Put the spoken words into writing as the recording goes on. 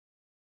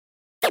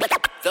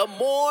The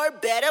More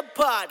Better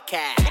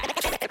Podcast.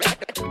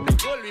 More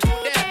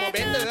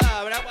better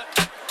lah. More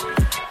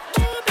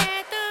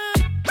better.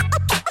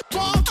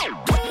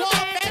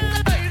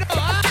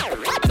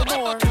 The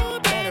More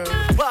Better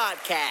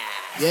Podcast.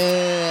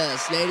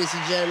 Yes, ladies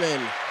and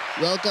gentlemen,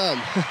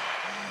 welcome.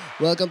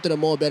 Welcome to the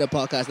More Better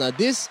Podcast. Now,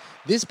 this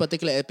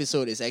particular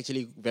episode is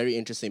actually very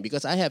interesting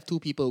because I have two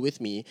people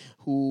with me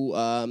who,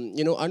 are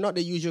not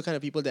the usual kind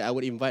of people that I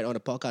would invite on the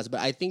podcast,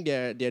 but I think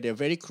they're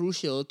very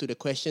crucial to the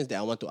questions that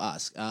I want to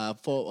ask.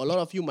 For a lot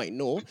of you might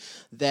know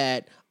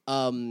that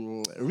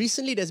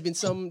recently there's been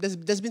some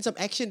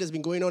action that's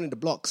been going on in the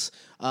blocks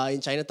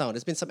in Chinatown.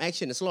 There's been some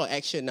action. There's a lot of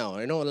action now.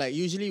 You know, like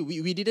usually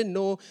we didn't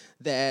know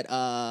that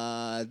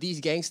these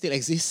gangs still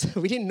exist.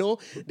 We didn't know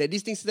that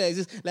these things still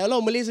exist. Like a lot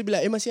of Malays will be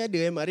like, masih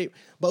ada Marip.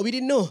 But we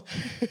didn't know.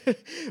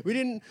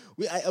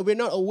 We're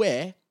not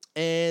aware.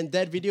 And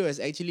that video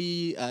has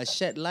actually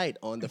shed light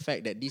on the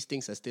fact that these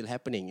things are still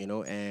happening, you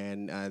know,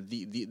 and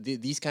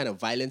these kind of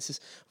violence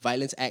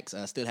acts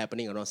are still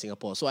happening around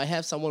Singapore. So I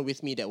have someone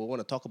with me that will want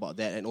to talk about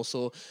that, and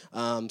also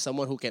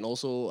someone who can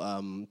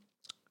also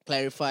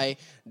clarify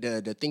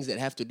the things that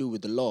have to do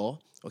with the law,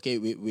 okay,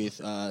 with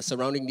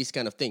surrounding these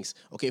kind of things.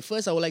 Okay,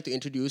 first I would like to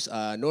introduce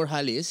Noor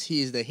Halis.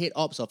 He is the head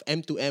ops of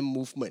M2M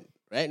movement.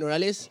 Right, Noor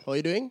Halis, how are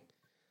you doing?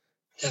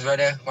 Yes,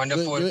 brother.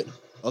 Wonderful. Good.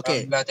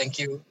 Okay. Thank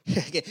you.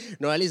 Okay.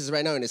 No, Halis is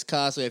right now in his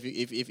car, so if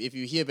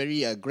you hear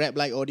very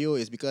Grab-like audio,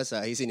 it's because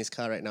he's in his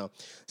car right now.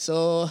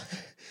 So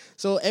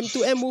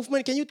M2M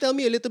movement. Can you tell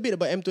me a little bit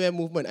about M2M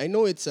movement? I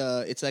know it's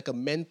like a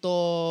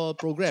mentor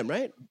program,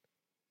 right?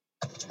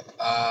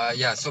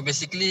 Yeah. So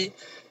basically,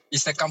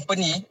 it's a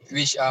company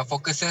which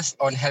focuses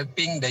on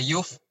helping the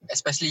youth,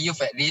 especially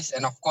youth at risk,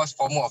 and of course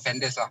former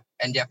offenders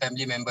and their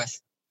family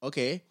members.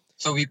 Okay.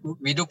 So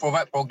we do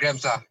provide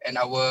programs and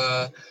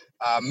our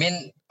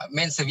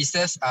main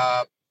services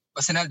are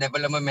personal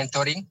development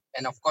mentoring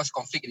and of course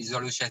conflict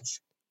resolutions.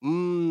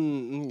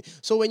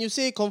 So when you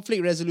say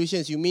conflict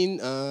resolutions, you mean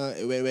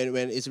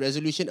when it's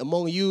resolution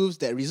among youths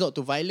that resort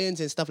to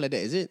violence and stuff like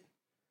that, is it?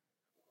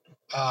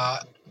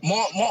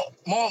 More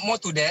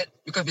to that,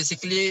 because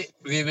basically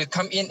we will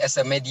come in as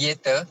a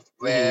mediator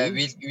where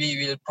we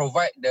will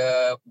provide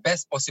the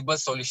best possible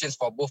solutions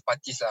for both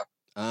parties.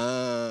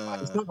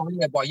 It's not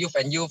only about youth,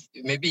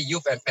 maybe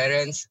youth and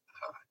parents.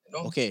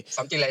 Okay.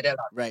 Something like that.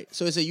 Right.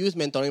 So it's a youth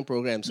mentoring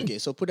program. Okay.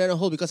 So put that on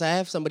hold because I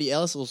have somebody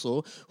else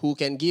also who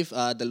can give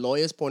the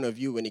lawyer's point of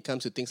view when it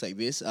comes to things like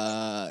this.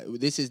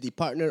 This is the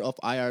partner of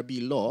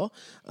IRB Law.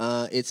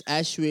 It's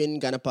Ashwin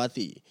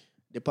Ganapathy,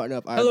 the partner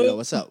of IRB Law.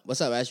 What's up?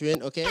 What's up,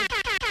 Ashwin? Okay.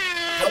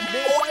 The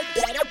More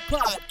Better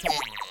Podcast.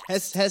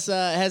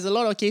 Has a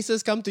lot of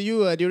cases come to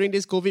you during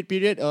this COVID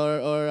period,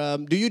 or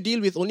do you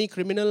deal with only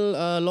criminal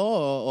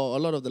law or a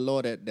lot of the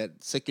law that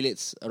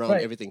circulates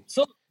around everything?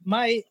 So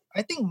I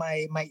think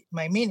my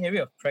main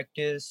area of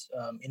practice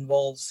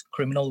involves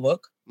criminal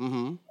work,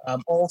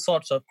 all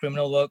sorts of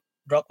criminal work,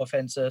 drug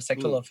offences,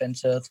 sexual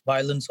offences,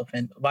 violent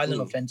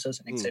offences,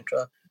 and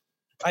etc.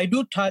 I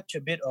do touch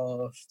a bit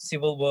of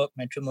civil work,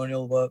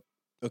 matrimonial work,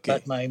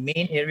 but my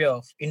main area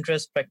of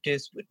interest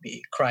practice would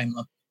be crime.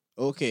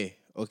 Okay.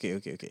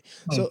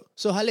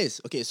 So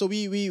Halis, so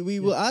we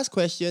will ask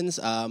questions.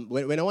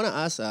 When I want to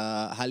ask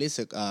Halis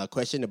a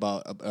question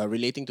about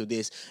relating to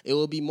this, it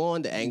will be more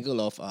on the angle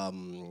of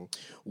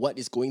what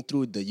is going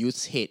through the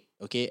youth's head,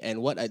 okay,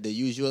 and what are the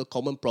usual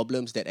common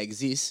problems that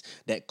exist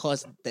that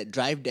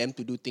drive them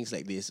to do things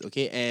like this,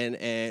 okay,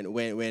 and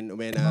when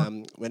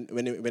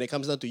it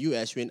comes down to you,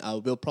 Ashwin,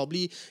 we'll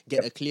probably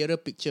get a clearer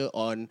picture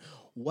on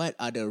what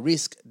are the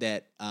risks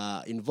that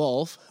are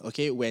involved,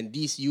 okay, when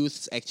these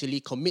youths actually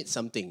commit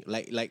something.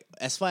 Like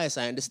as far as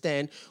I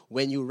understand,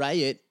 when you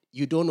riot,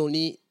 you don't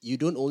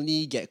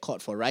only get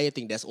caught for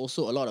rioting. There's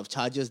also a lot of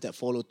charges that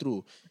follow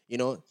through. You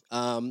know,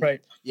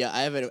 right? Yeah,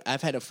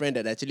 I've had a friend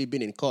that actually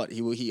been in court.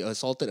 He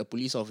assaulted a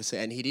police officer,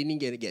 and he didn't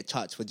get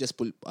charged for just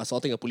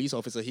assaulting a police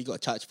officer. He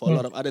got charged for a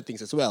lot of other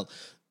things as well.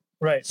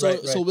 Right. So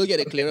we'll get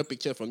a clearer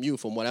picture from you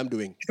from what I'm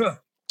doing.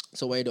 Sure.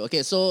 So what you do?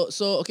 Okay. So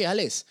okay,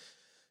 Halis.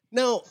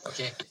 Now,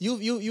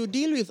 you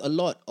deal with a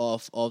lot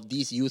of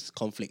these youth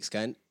conflicts,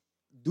 kan?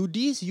 Do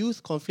these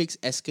youth conflicts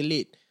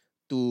escalate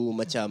to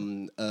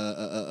macam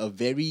a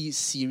very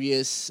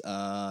serious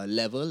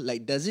level?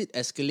 Like, does it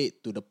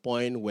escalate to the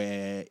point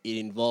where it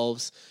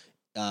involves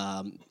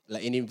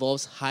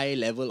high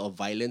level of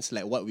violence,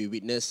 like what we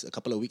witnessed a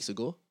couple of weeks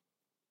ago?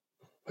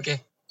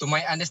 Okay. To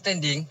my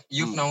understanding,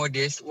 youth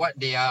nowadays, what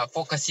they are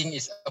focusing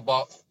is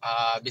about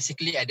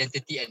basically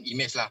identity and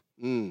image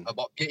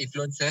about peer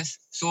influences.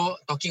 So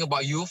talking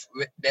about youth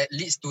that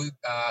leads to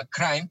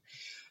crime,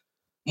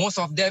 most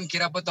of them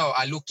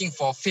are looking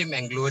for fame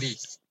and glory.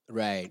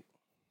 Right.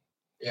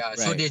 Yeah. Right.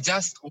 So they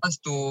just want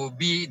to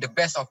be the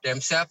best of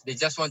themselves. They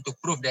just want to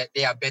prove that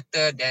they are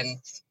better than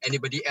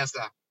anybody else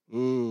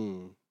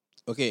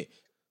Okay.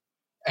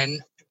 And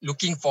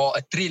looking for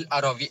a thrill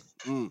out of it.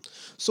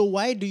 So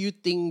why do you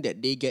think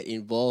that they get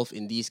involved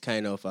in these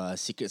kind of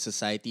secret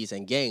societies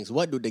and gangs?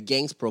 What do the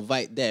gangs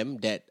provide them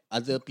that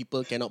other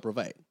people cannot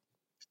provide?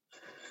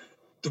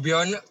 To be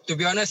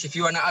honest, if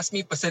you wanna ask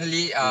me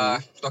personally,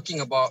 talking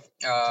about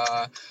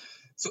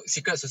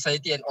secret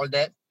society and all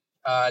that,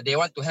 they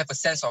want to have a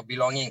sense of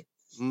belonging.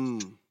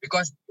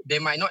 Because they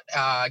might not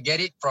get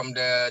it from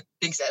the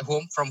things at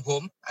home, from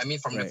home. I mean,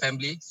 from the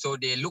family. So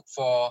they look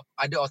for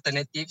other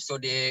alternatives. So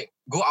they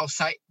go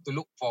outside to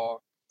look for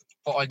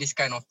all these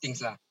kind of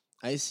things lah.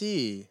 I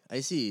see.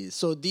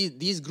 So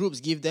these groups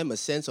give them a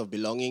sense of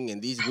belonging,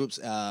 and these groups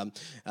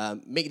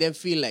make them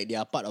feel like they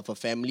are part of a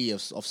family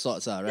of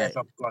sorts, right? Yes,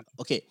 of course.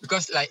 Okay.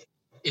 Because like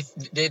if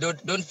they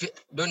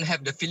don't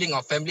have the feeling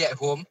of family at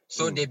home,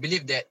 so they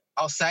believe that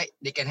outside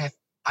they can have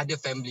other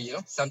family,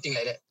 something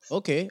like that.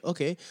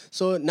 Okay.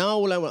 So now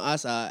what I want to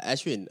ask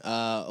Ashwin,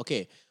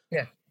 okay.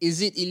 Yeah.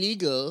 Is it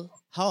illegal?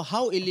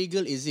 How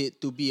illegal is it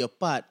to be a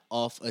part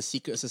of a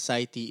secret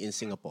society in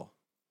Singapore?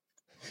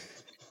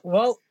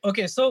 Well,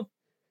 okay, so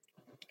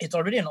it's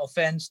already an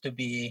offense to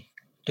be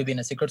in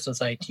a secret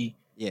society.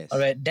 Yes. All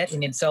right, that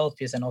in itself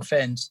is an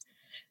offense.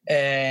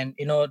 And,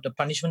 the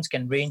punishments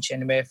can range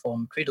anywhere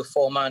from 3 to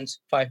 4 months,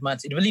 5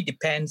 months. It really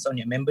depends on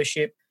your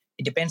membership.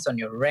 It depends on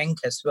your rank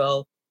as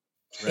well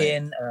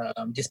in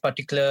this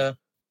particular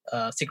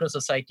secret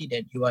society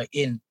that you are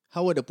in.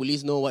 How would the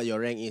police know what your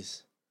rank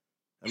is?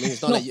 I mean,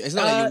 it's not like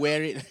you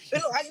wear it.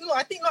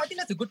 I think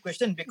that's a good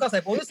question, because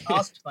I've always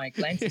asked my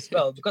clients as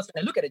well. Because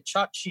when I look at a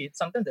chart sheet,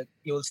 sometimes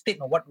you will state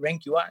what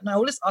rank you are, and I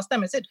always ask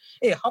them. I said,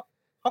 "Hey, how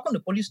come the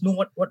police know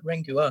what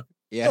rank you are?"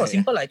 Yeah,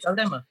 simple. I tell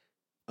them.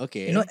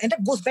 Okay. And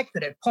that goes back to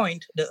that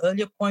point, the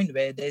earlier point,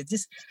 where there's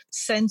this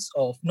sense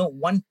of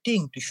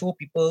wanting to show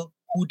people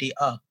who they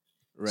are.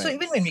 Right. So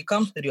even when it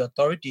comes to the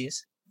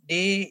authorities,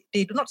 they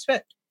do not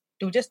sweat.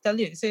 They will just tell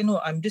you, say,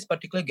 "No, I'm this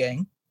particular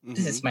gang.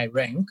 This is my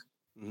rank.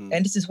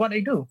 And this is what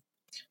I do."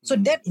 So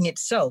that in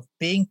itself,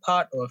 being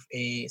part of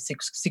a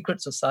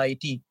secret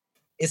society,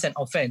 is an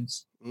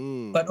offense.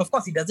 But of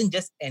course, it doesn't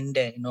just end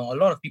there. A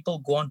lot of people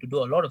go on to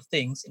do a lot of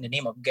things in the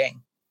name of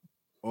gang.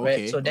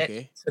 Okay. Right? So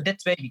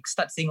that's where you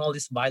start seeing all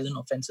these violent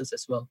offenses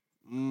as well.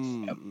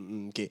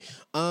 Okay.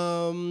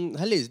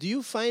 Halis, do you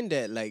find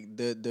that like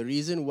the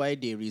reason why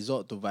they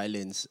resort to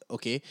violence,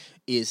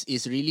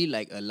 is really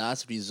like a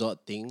last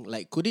resort thing?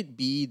 Like, could it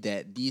be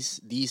that these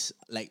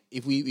like,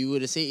 if we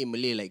were to say in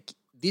Malay, like,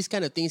 these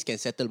kind of things can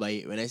settle by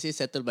it. When I say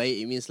settle by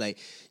it means like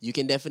you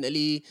can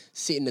definitely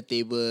sit in the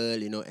table,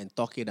 and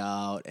talk it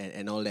out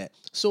and all that.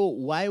 So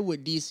why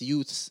would these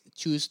youths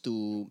choose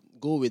to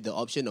go with the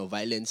option of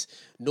violence,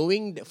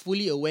 knowing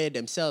fully aware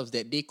themselves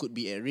that they could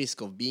be at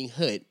risk of being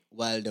hurt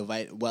while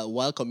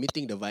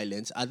committing the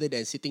violence, other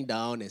than sitting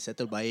down and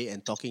settle by it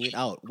and talking it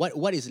out?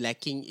 What is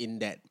lacking in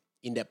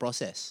that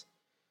process?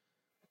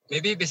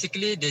 Maybe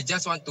basically they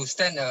just want to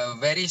send a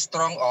very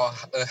strong or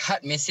a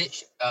hard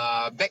message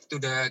back to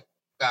the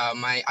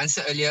my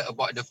answer earlier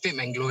about the fame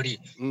and glory.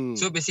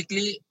 So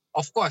basically,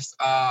 of course,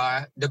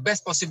 the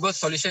best possible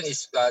solution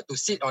is to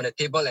sit on the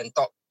table and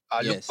talk.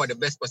 Look for the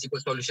best possible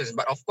solutions.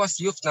 But of course,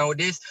 youth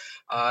nowadays,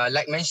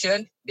 like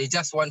mentioned, they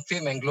just want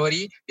fame and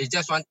glory. They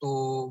just want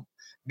to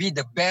be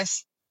the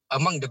best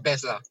among the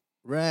best lah.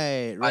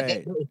 Right.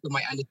 That is to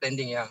my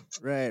understanding, yeah.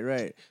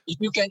 Right. If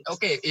you can,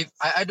 if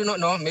I do not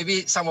know,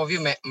 maybe some of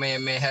you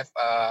may have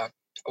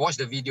watched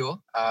the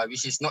video,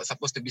 which is not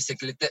supposed to be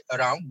circulated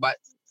around, but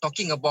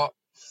talking about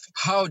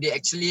how they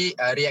actually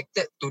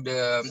reacted to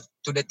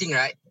the thing,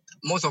 right?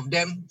 Most of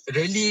them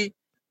really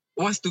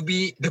wants to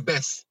be the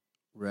best.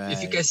 Right.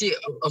 If you can see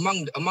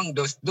among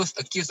those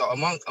accused or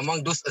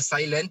among those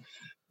assailant,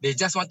 they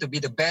just want to be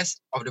the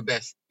best of the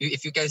best.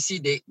 If you can see,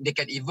 they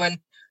can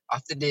even,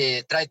 after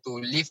they try to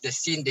leave the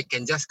scene, they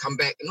can just come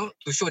back,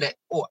 to show that,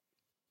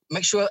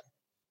 make sure,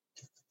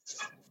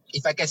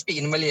 if I can speak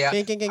in Malay,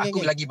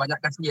 aku lagi banyak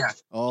kasih .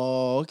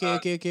 Oh,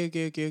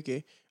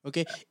 okay.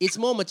 Okay. It's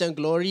more macam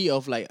glory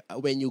of like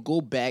when you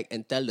go back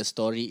and tell the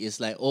story, it's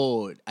like,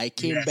 I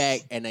came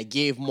back and I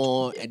gave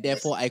more and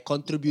therefore I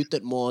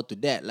contributed more to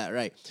that, like,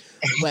 right?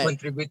 But,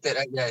 contributed,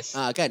 yes.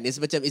 Kan, it's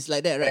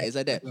like that, right? It's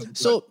like that.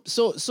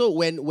 So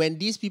when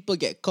these people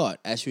get caught,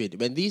 Ashwin,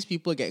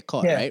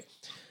 right?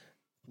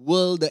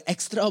 Will the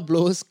extra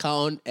blows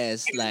count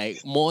as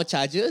like more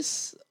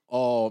charges?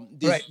 Or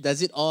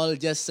does it all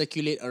just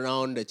circulate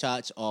around the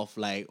charge of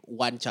like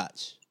one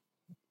charge?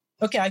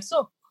 Okay,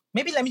 so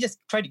maybe let me just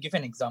try to give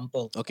an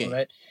example. Okay. All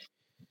right.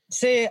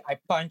 Say I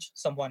punch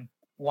someone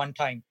one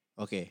time.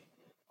 Okay.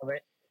 All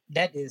right.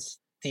 That's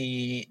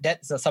the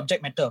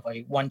subject matter of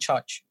one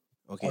charge.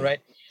 Okay. All right.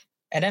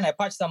 And then I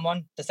punch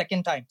someone the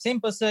second time. Same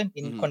person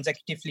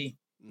consecutively.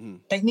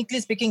 Technically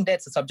speaking,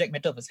 that's the subject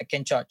matter of a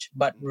second charge.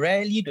 But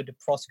rarely do the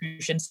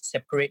prosecutions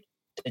separate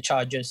the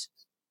charges.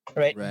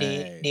 Right.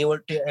 They will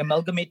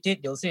amalgamate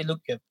it. They'll say,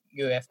 look,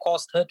 you have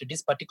caused hurt to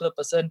this particular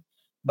person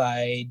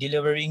by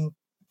delivering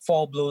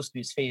 4 blows to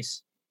his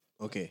face.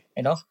 Okay.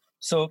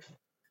 So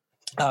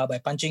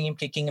by punching him,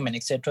 kicking him, and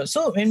etc.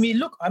 So when we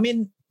look, I'll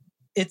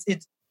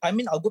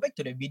go back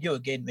to the video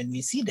again. When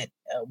we see that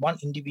one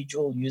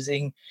individual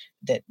using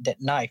that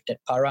knife, that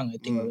parang, I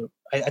think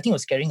it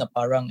was carrying a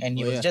parang, and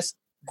he was just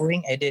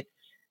going at it.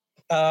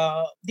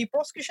 the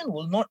prosecution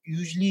will not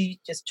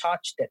usually just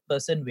charge that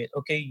person with,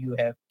 okay, you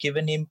have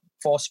given him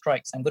 4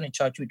 strikes. I'm going to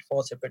charge you with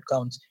 4 separate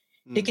counts.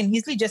 They can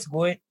easily just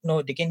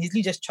they can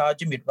easily just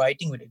charge him with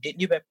writing with a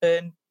deadly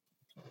weapon,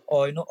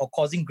 or or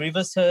causing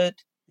grievous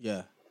hurt.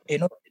 Yeah.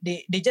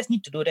 They just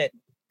need to do that.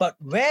 But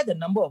where the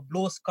number of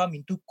blows come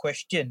into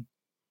question,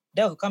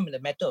 that will come in the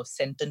matter of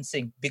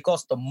sentencing,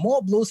 because the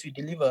more blows you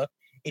deliver,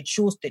 it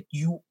shows that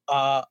you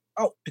are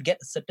out to get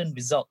a certain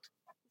result.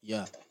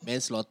 Yeah,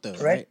 manslaughter,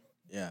 right?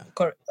 Yeah.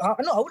 Correct.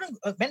 No, I wouldn't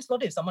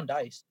manslaughter if someone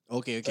dies.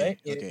 Okay. Right?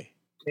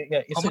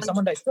 If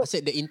someone dies. I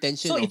said the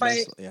intention So of if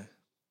manslaughter.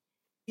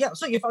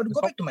 so if I would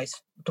go back to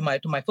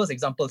my first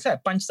example, say I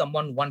punch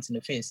someone once in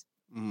the face,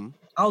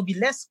 I'll be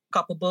less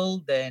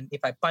culpable than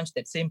if I punch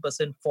that same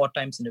person 4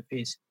 times in the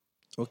face.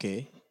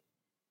 Okay.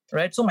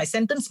 Right? So my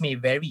sentence may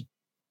vary.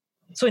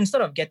 So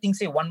instead of getting,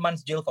 say, 1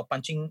 month's jail for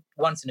punching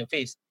once in the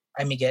face,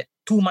 I may get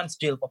 2 months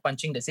jail for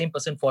punching the same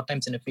person 4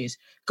 times in the face,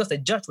 because the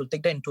judge will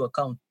take that into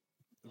account.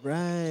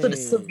 Right. So the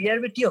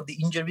severity of the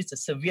injuries, the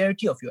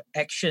severity of your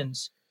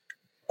actions,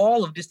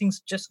 all of these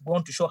things just go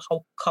on to show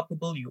how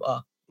culpable you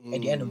are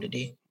at the end of the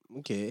day.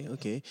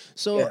 Okay.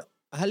 So,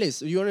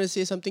 Halis, you want to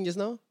say something just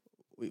now?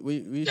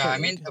 I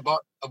mean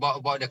about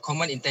the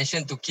common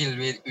intention to kill.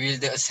 Will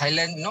the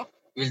assailant,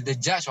 will the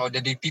judge or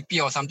the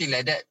DPP or something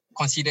like that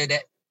consider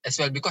that as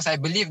well? Because I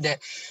believe that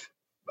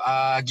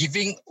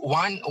giving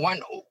one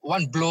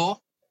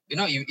blow,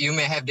 you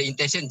may have the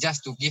intention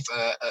just to give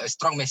a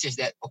strong message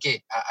that,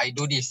 okay, I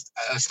do this,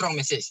 a strong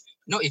message.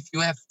 If you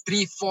have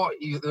 3, 4,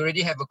 you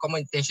already have a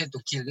common intention to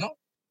kill,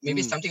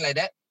 maybe something like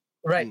that.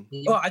 Right.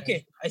 Oh,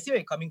 okay. I see where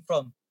you're coming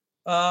from.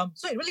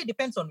 So it really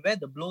depends on where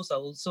the blows are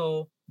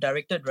also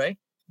directed, right?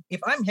 If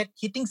I'm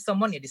hitting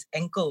someone at his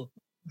ankle,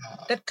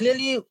 that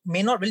clearly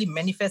may not really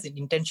manifest an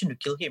intention to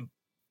kill him.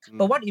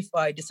 But what if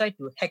I decide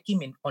to hack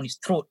him on his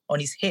throat,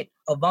 on his head,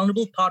 a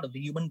vulnerable part of the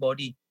human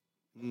body?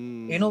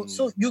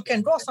 So you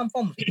can draw some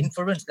form of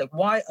inference, like,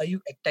 why are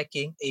you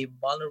attacking a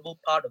vulnerable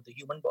part of the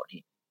human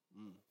body?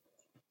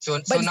 So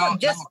but now,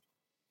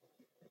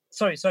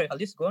 sorry,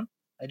 Halis, go on.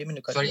 I didn't mean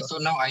to cut you off. So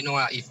now I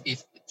know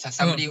if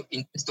somebody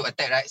intends to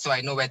attack, right? So I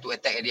know where to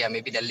attack area,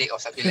 maybe the leg or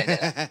something like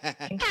that.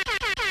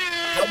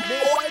 The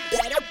More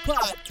Better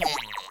Podcast.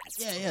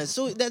 Yeah.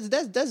 So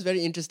that's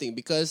very interesting,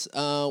 because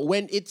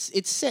when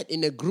it's set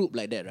in a group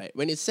like that, right?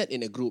 When it's set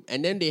in a group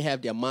and then they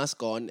have their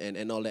mask on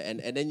and all that,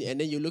 and then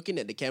you're looking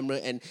at the camera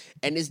and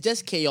it's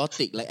just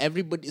chaotic. Like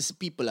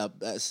people are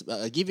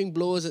giving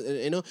blows,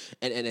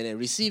 and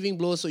receiving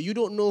blows, so you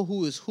don't know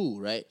who is who,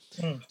 right?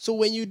 So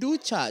when you do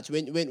charge,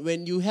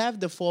 when you have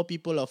the 4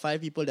 people or 5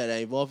 people that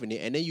are involved in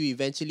it, and then you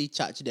eventually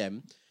charge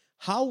them,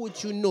 how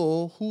would you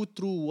know who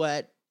threw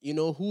what?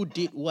 Who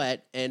did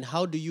what, and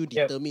how do you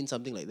determine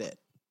something like that?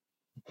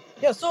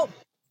 Yeah, so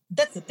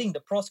that's the thing. The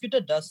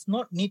prosecutor does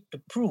not need to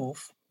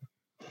prove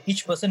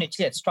each person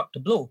actually had struck the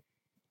blow.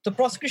 The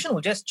prosecution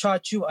will just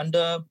charge you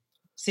under,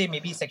 say,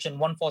 maybe section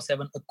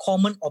 147, a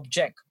common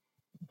object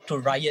to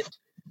riot.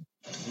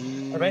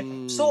 All right.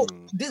 So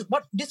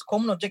what this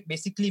common object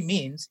basically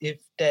means, if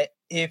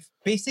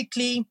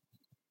basically,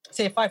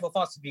 say, 5 of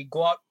us, we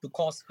go out to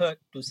cause hurt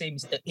to, say,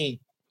 Mr. A.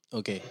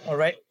 Okay. All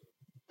right.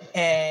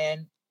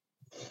 And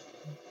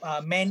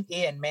man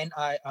A and man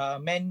I,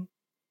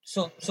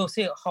 So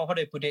say, how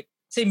do I put it?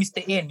 Say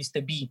Mr. A and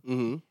Mr. B.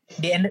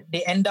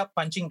 They end up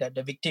punching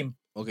the victim.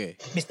 Okay.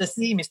 Mr.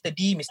 C, Mr.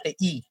 D, Mr.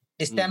 E.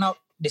 They stand out.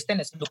 They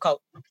stand as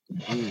lookout.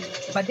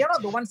 But they're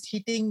not the ones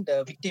hitting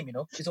the victim.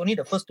 It's only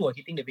the first 2 are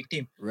hitting the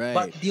victim. Right.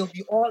 But they'll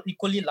be all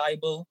equally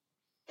liable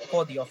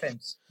for the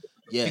offense.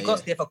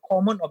 Because they have a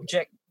common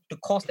object to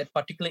cause that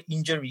particular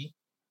injury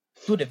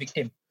to the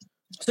victim.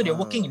 So they're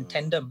working in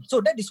tandem.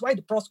 So that is why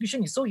the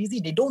prosecution is so easy.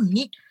 They don't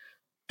need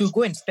to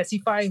go and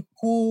specify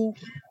who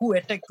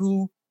attacked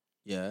who,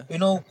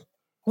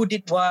 who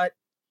did what.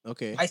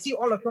 Okay. I see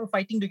all of them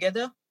fighting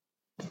together.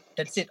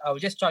 That's it. I will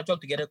just charge all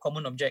together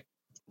common object.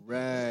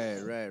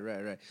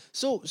 Right.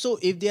 So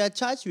if they are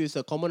charged with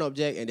a common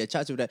object and they're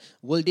charged with that,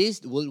 will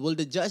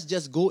the judge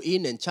just go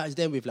in and charge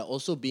them with, like,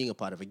 also being a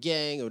part of a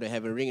gang, or they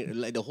have a ring,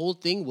 like the whole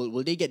thing?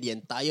 Will they get the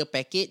entire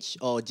package,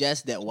 or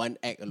just that one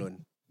act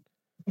alone?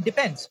 It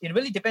depends. It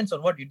really depends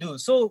on what you do.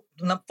 So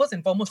first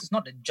and foremost, it's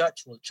not the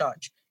judge will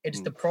charge.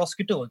 It's the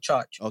prosecutor will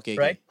charge. Okay.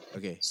 Right?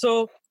 Okay.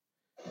 So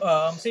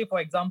say, for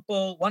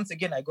example, once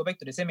again, I go back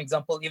to the same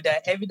example. If there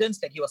are evidence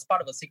that he was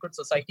part of a secret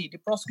society, the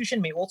prosecution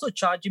may also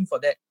charge him for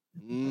that.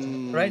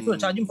 Right? So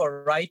charge him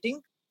for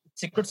rioting,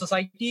 secret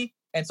society,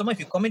 and if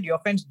you commit the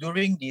offense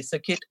during the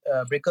circuit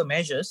breaker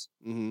measures,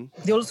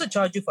 they also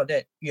charge you for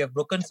that. You have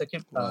broken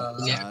circuit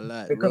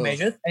breaker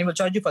measures, and will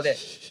charge you for that.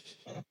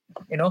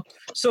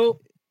 So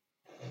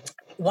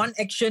one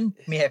action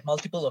may have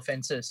multiple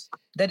offenses.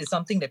 That is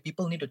something that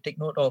people need to take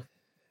note of.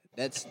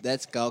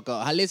 That's Kau.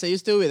 Halis, are you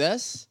still with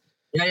us?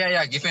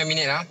 Yeah. Give me a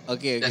minute.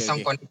 Okay. There's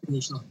some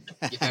confusion.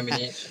 Give me a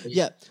minute.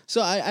 Yeah.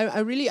 So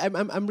I'm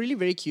really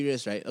very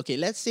curious, right? Okay,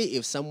 let's say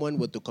if someone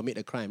were to commit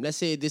a crime. Let's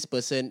say this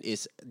person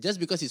is, just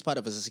because he's part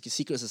of a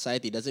secret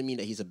society doesn't mean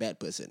that he's a bad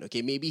person.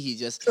 Okay, maybe he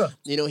just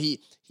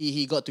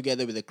he got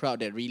together with a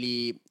crowd that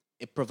really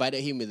it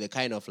provided him with the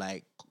kind of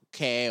like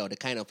care or the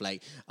kind of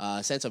like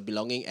sense of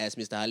belonging as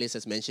Mr. Halis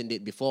has mentioned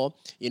it before,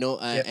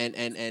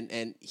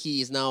 and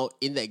he is now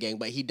in that gang,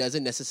 but he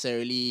doesn't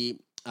necessarily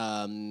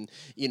qualify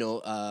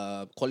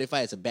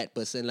as a bad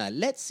person.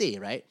 Let's say,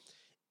 right,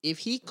 if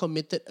he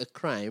committed a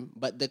crime,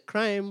 but the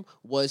crime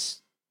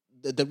was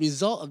the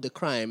result of the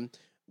crime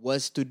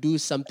was to do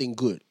something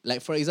good.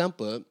 Like for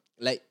example,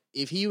 like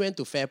if he went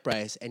to Fair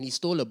Price and he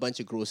stole a bunch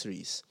of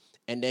groceries,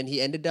 and then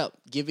he ended up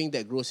giving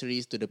that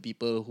groceries to the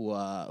people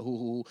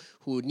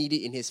who need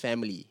it in his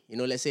family.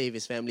 Let's say if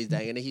his family is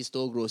dying and then he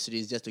stole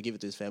groceries just to give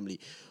it to his family.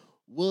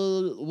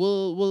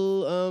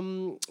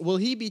 Will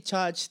he be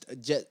charged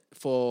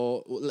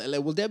for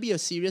like will there be a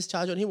serious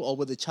charge on him, or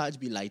will the charge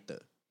be lighter?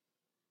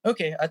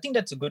 Okay, I think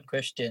that's a good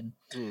question.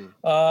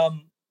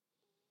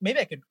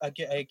 Maybe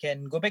I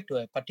can go back to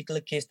a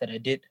particular case that I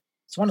did.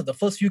 It's one of the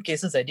first few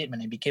cases I did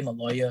when I became a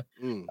lawyer.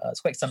 It's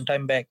quite some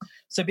time back.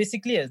 So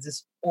basically, as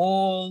this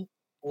old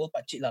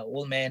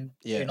man,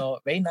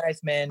 very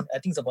nice man. I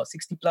think it's about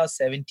 60 plus,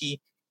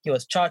 70. He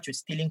was charged with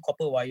stealing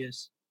copper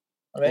wires.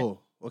 All right.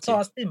 Oh, okay. So I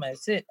asked him. I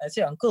said,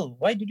 Uncle,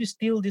 why did you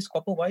steal these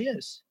copper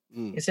wires?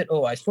 He said,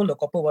 I stole the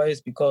copper wires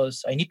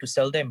because I need to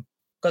sell them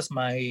because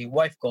my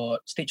wife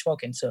got stage 4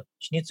 cancer.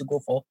 She needs to go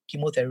for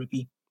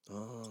chemotherapy.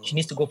 She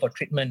needs to go for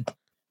treatment,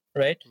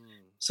 right?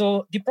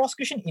 So the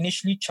prosecution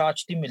initially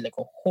charged him with like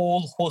a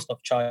whole host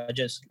of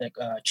charges, like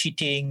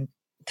cheating,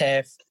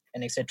 theft,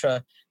 and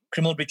etc.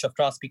 Criminal breach of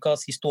trust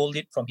because he stole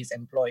it from his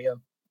employer.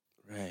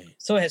 Right.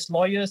 So as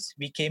lawyers,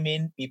 we came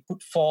in, we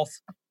put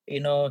forth,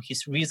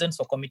 his reasons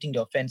for committing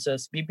the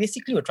offences. We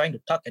basically were trying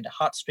to tug at the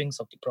heartstrings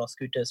of the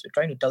prosecutors. We're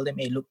trying to tell them,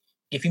 hey, look,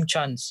 give him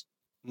chance.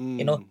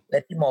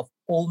 Let him off.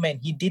 Old man,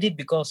 he did it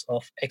because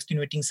of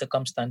extenuating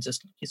circumstances.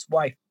 His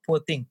wife, poor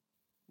thing.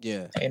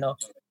 Yeah.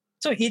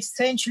 So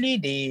essentially,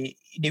 they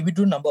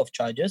withdrew a number of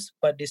charges,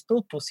 but they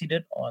still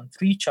proceeded on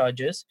 3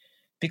 charges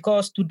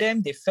because to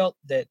them, they felt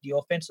that the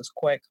offense was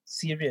quite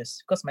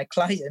serious because my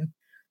client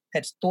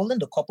had stolen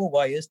the copper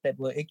wires that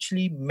were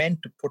actually meant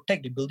to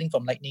protect the building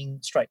from lightning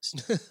strikes.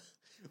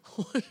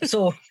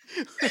 so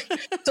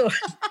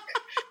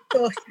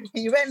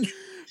he went.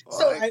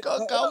 I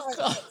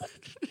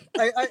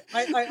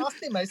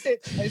asked him. I said,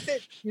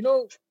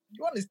 you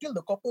want to steal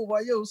the copper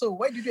wire also?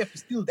 Why did you have to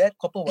steal that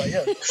copper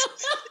wire?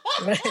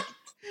 Right?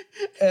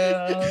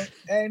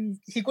 And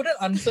he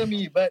couldn't answer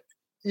me, but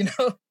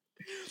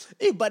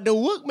Hey, but the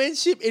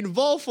workmanship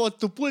involved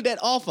to pull that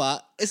off,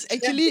 is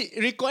actually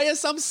requires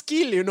some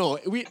skill.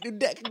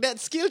 That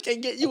skill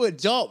can get you a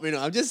job.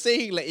 I'm just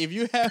saying, like if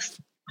you have.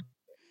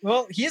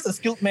 Well, he is a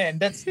skilled man.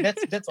 That's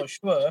for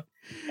sure.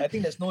 I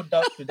think there's no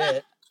doubt to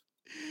that.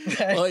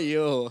 Oh,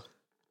 yo.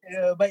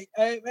 Yeah, but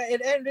at the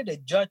end of the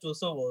judge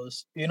also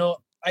was,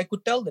 I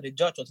could tell that the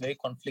judge was very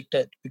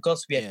conflicted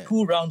because we had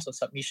 2 rounds of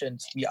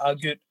submissions. We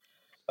argued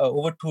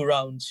over 2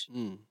 rounds,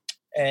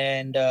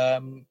 and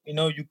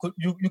you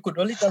could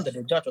really tell that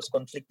the judge was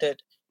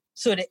conflicted.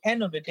 So at the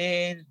end of the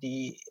day,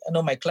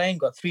 my client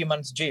got 3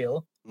 months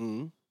jail.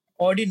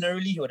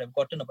 Ordinarily, he would have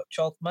gotten about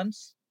 12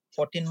 months,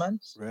 14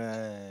 months.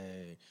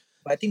 Right.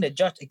 But I think the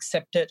judge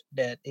accepted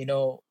that.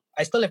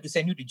 I still have to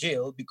send you to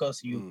jail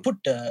because you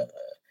put the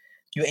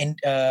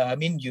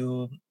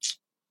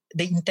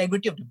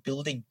integrity of the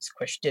building is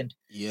questioned.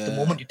 Yeah. The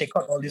moment you take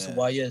out all these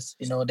wires,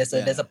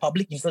 there's a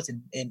public interest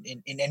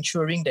in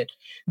ensuring that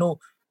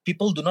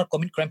people do not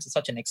commit crimes to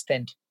such an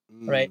extent,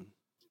 right?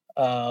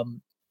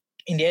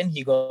 In the end,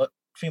 he got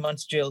 3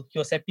 months jail. He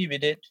was happy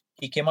with it.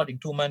 He came out in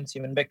 2 months.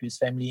 He went back to his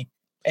family,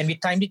 and we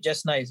timed it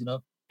just nice,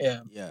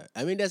 Yeah. Yeah.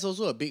 I mean, there's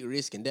also a big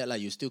risk in that.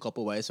 Like, you steal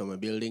copper wires from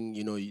a building.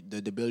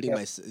 The building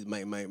might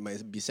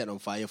be set on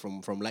fire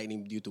from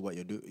lightning due to what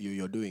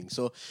you're doing.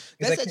 So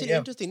that's actually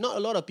interesting. Not a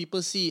lot of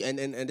people see,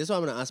 and that's why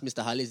I'm gonna ask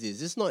Mr. Halis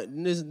this. There's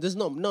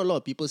not a lot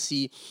of people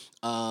see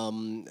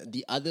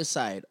the other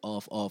side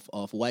of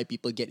why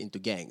people get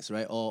into gangs,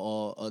 right?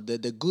 Or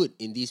the good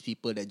in these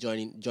people that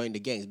join the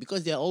gangs,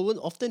 because they are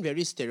often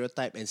very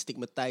stereotyped and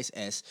stigmatized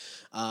as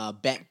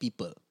bad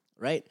people,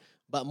 right?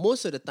 But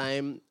most of the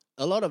time,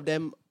 a lot of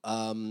them,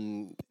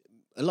 I'm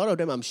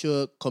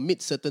sure,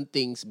 commit certain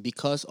things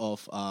because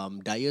of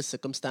dire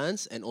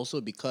circumstance and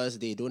also because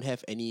they don't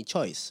have any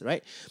choice,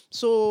 right?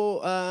 So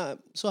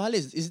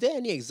Halis, is there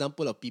any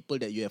example of people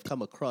that you have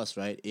come across,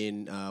 right,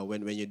 in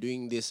when you're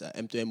doing this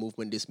M2M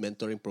movement, this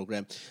mentoring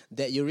program,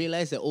 that you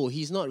realize that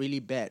he's not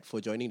really bad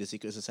for joining the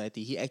secret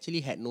society. He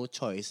actually had no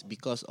choice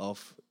because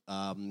of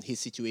his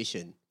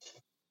situation.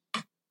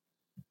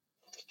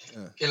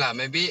 Okay lah,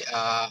 maybe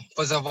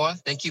first of all,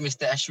 thank you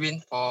Mr.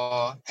 Ashwin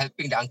for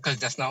helping the uncle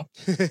just now.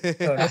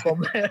 No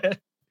problem.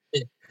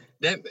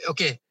 Then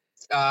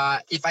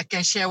if I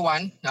can share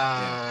one,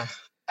 I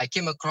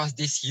came across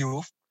this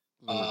youth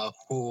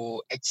who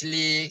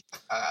actually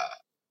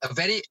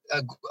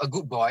a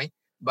good boy,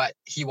 but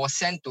he was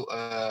sent to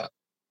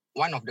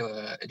one of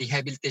the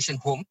rehabilitation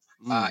home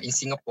in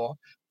Singapore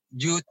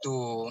due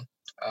to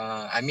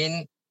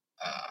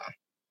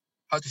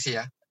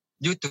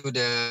due to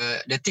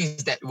the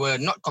things that were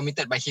not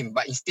committed by him,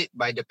 but instead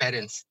by the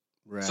parents.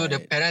 So the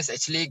Right. parents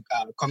actually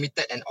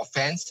committed an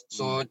offense.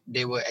 So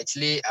they were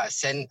actually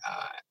sent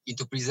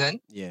into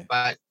prison. Yeah.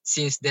 But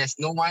since there's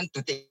no one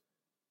to take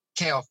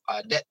care of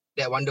that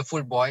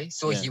wonderful boy,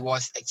 so Yeah. he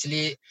was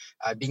actually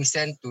being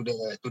sent to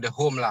the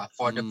home lah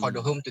for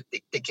the home to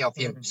take care of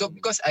him. So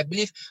because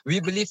we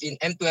believe in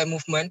M2M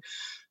movement,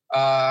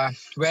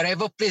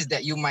 wherever place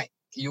that you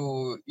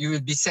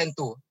will be sent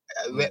to.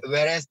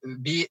 Whereas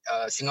be it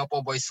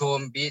Singapore Boys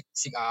Home, be it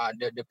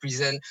the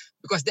prison,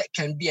 because that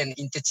can be an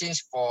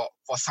interchange for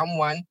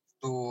someone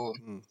to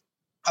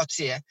how to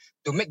say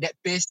to make that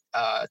place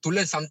to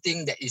learn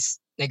something that is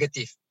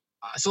negative.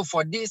 So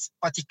for this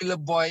particular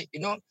boy,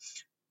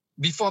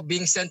 before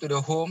being sent to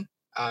the home,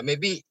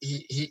 maybe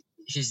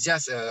he's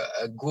just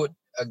a good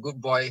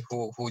boy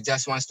who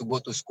just wants to go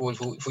to school,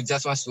 who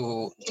just wants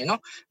to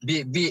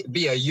be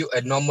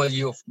a normal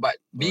youth. But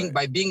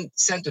by being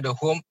sent to the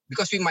home,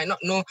 because we might not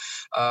know.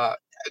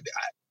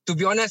 To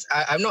be honest,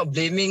 I'm not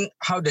blaming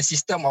how the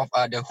system of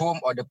the home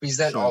or the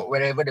prison or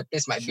wherever the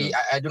place might be.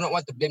 I do not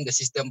want to blame the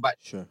system, but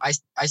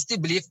I still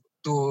believe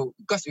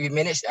because we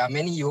manage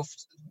many youth.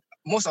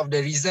 Most of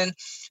the reason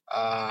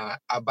are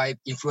by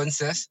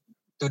influencers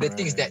to the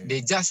things that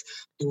they just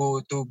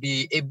to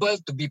be able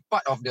to be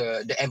part of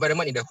the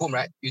environment in the home,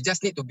 right? You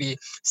just need to be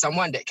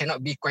someone that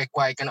cannot be quiet,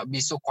 cannot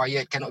be so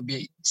quiet, cannot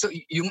be so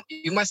you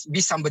must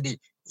be somebody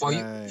for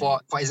you.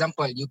 For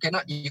example, you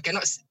cannot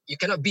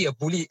be a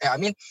bully. I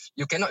mean,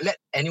 you cannot let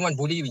anyone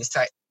bully you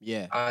inside.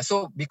 Yeah.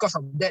 So because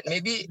of that,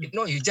 maybe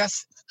you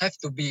just have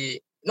to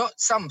be not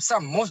some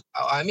most.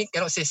 I mean,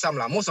 cannot say some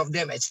lah. Most of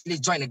them actually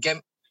join the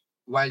game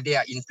while they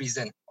are in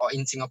prison or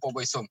in Singapore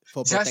Boys Home,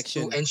 For just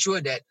protection. to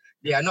ensure that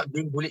they are not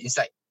being bullied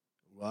inside.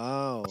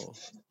 Wow.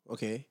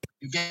 Okay.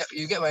 You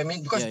get what I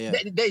mean? Because Yeah.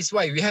 that is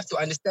why we have to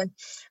understand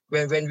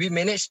when we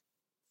manage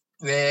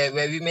where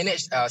we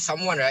manage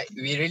someone, right?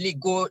 We really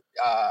go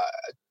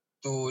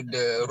to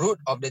the root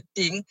of the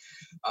thing,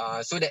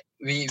 so that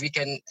we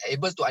can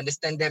able to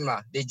understand them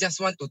lah. They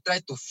just want to try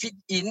to fit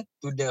in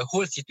to the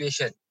whole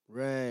situation.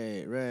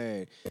 Right.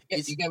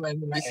 You get what I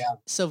mean? Right?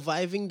 It's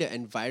surviving the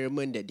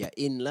environment that they're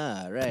in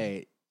lah,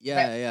 right? Yeah,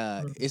 Right.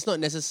 yeah. It's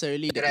not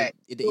necessarily Correct.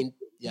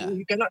 yeah.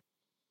 You cannot.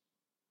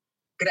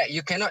 Correct.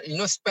 You cannot,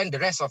 spend the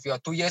rest of your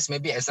 2 years,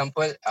 maybe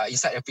example,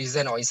 inside a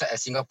prison or inside a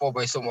Singapore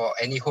Boys Home or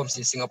any homes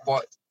in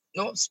Singapore.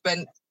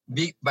 Spend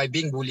by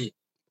being bullied.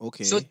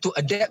 Okay. So to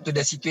adapt to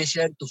the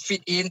situation, to fit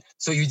in,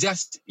 so you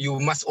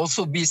must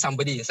also be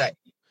somebody inside.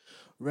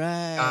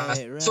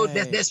 Right. So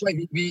that's why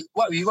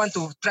what we want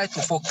to try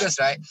to focus,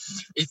 right?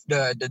 If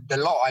the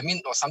law, I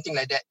mean, or something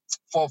like that,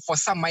 for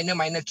some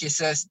minor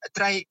cases,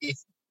 try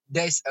if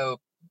there's a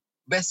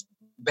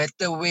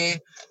better way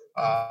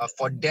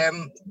for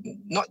them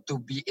not to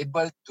be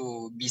able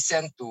to be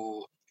sent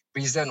to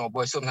prison or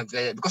boys home, something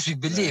like that, because we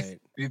believe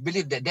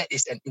that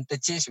is an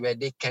interchange where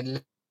they can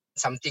learn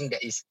something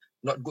that is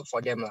not good for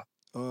them lah.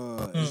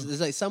 It's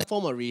like some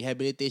form of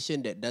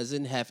rehabilitation that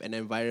doesn't have an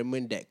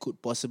environment that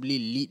could possibly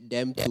lead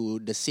them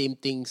to the same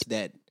things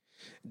that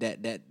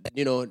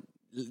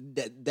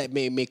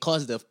may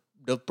cause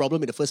the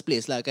problem in the first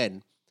place lah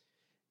kan.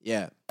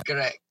 Yeah.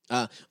 Correct.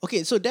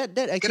 Okay, so that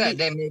actually. Correct.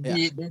 Then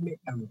maybe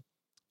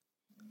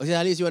Okay,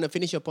 Halis, you want to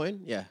finish your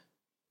point? Yeah.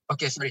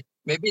 Okay, sorry.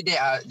 Maybe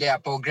there are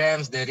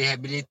programs, the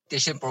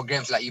rehabilitation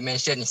programs like you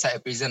mentioned inside a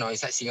prison or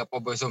inside Singapore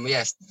Boys Home.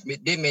 Yes,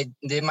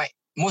 they might.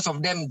 Most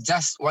of them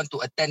just want to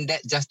attend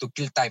that just to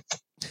kill time.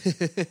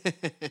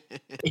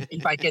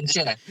 if I can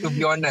share, to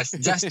be honest,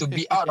 just to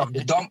be out of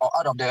the dorm or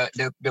out of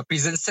the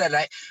prison cell,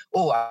 right?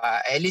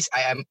 At least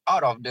I am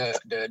out of the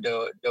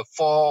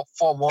four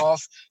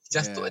walls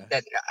just to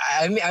attend.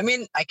 I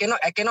mean, I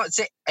cannot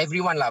say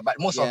everyone lah, but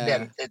most of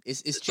them.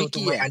 It's to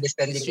tricky. my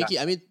understanding, it's tricky.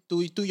 I mean,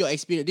 to your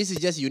experience, this is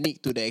just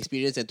unique to the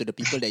experience and to the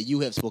people that you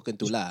have spoken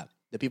to lah.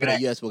 The people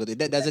that you have spoken to.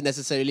 That doesn't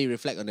necessarily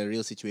reflect on the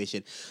real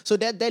situation. So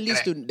that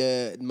leads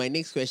to my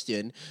next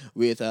question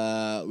with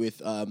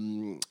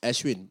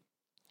Ashwin.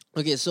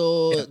 Okay,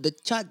 so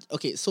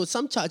so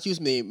some charge use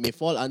may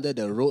fall under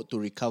the road to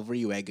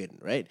recovery wagon,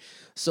 right?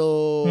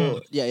 So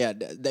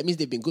that means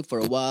they've been good for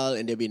a while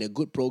and they've been a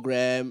good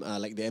program,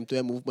 like the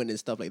M2M movement and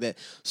stuff like that.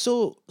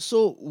 So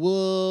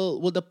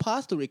will the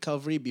path to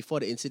recovery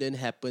before the incident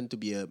happen to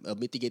be a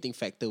mitigating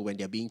factor when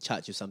they're being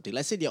charged with something?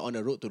 Let's say they're on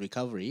a road to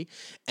recovery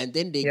and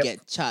then they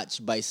get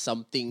charged by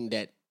something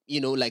that,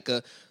 like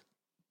a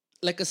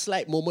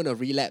slight moment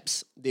of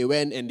relapse. They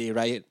went and they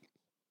riot.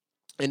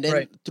 And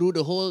then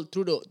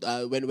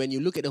when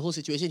you look at the whole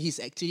situation, he's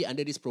actually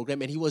under this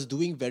program and he was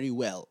doing very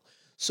well.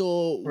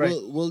 So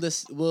will the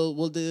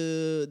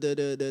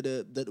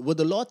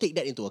law take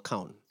that into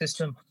account?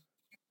 System,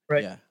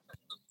 right? Yeah.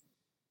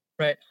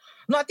 Right.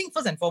 No, I think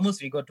first and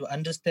foremost we got to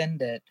understand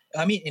that.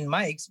 I mean, in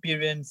my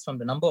experience, from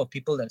the number of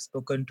people that I've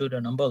spoken to,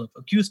 the number of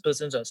accused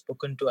persons I've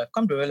spoken to, I've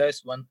come to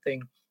realize one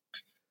thing: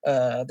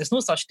 there's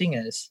no such thing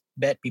as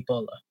bad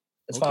people,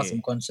 as far as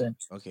I'm concerned.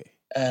 Okay.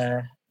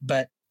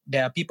 But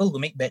there are people who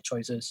make bad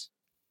choices.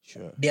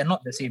 Sure. They are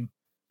not the same,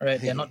 right?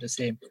 They are not the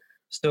same.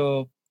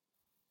 So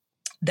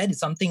that is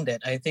something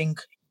that I think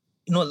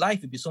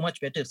life would be so much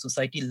better if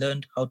society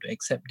learned how to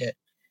accept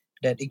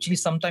that actually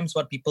sometimes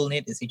what people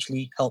need is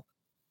actually help.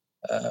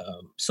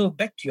 So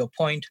back to your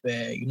point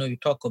where, you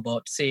talk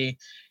about, say,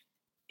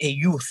 a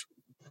youth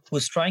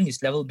who's trying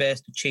his level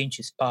best to change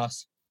his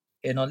past.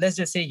 Let's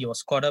just say he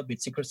was caught up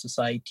with secret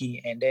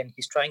society and then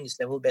he's trying his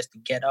level best to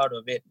get out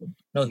of it.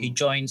 He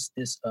joins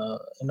this,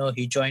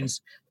 he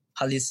joins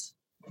Halis,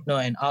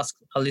 and asks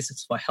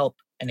Halis for help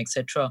and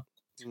etc.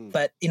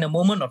 But in a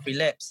moment of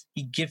relapse,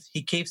 he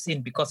caves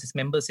in because his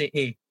members say,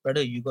 "Hey,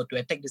 brother, you got to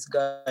attack this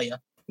guy. Yeah?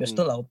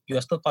 You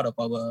are still part of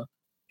our,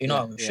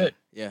 our shirt.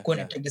 Go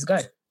and attack this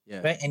guy."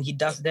 Yeah. Right? And he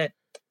does that.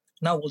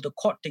 Now, will the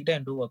court take that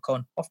into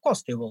account? Of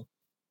course they will.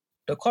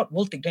 The court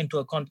will take that into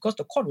account because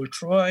the court will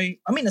try.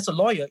 I mean, as a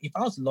lawyer, if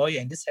I was a lawyer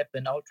and this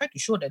happened, I would try to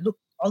show that, look,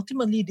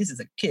 ultimately, this is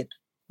a kid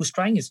who's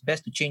trying his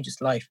best to change his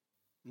life.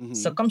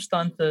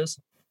 Circumstances,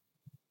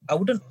 I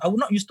would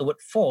not use the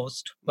word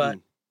forced, but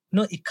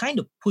it kind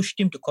of pushed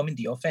him to commit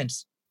the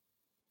offense.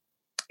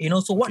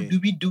 So what do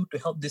we do to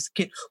help this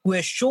kid who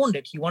has shown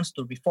that he wants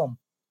to reform?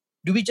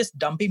 Do we just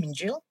dump him in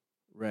jail?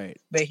 Right.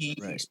 Where he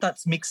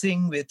starts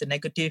mixing with the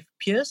negative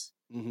peers?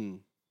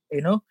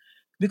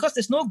 Because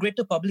there's no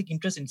greater public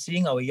interest in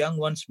seeing our young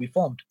ones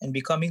reformed and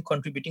becoming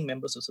contributing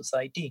members of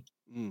society.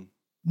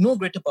 No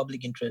greater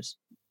public interest.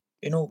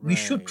 We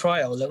should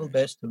try our level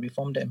best to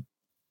reform them.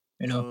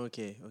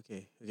 Okay.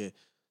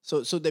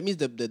 So that means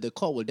the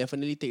court will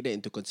definitely take that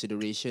into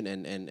consideration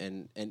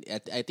and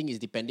I think it's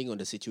depending on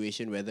the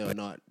situation whether or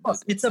not. Of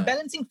course, it's a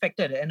balancing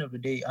factor at the end of the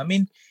day. I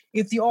mean,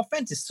 if the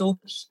offense is so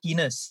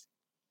heinous,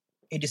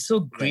 it is so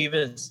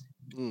grievous,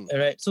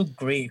 right? So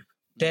grave,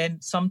 then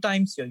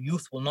sometimes your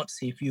youth will not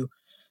save you.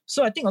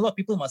 So I think a lot of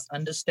people must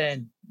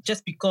understand,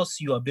 just because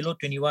you are below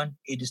 21,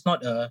 it is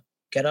not a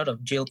get out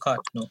of jail card.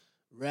 No.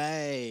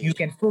 Right. You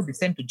can still be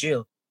sent to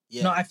jail.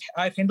 Yeah.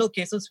 I've handled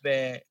cases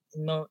where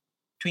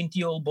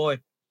 20-year-old boy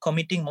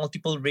committing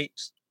multiple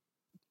rapes,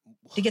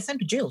 they get sent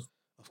to jail.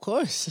 Of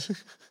course.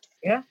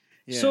 Yeah.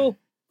 So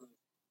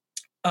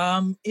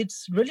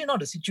it's really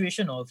not a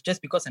situation of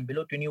just because I'm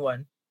below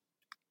 21,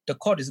 the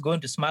court is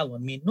going to smile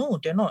on me. No,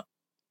 they're not.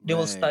 They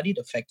will study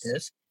the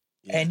factors.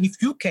 And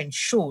if you can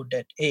show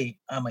that, hey,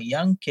 I'm a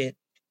young kid,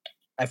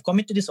 I've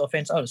committed this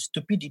offense out of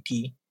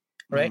stupidity,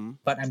 right?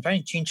 But I'm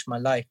trying to change my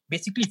life.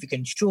 Basically, if you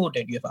can show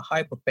that you have a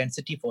high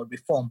propensity for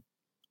reform,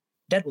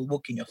 that will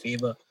work in your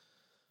favor.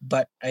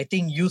 But I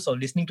think youth are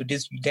listening to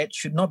this, that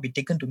should not be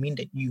taken to mean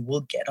that you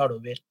will get out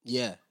of it.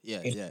 Yeah,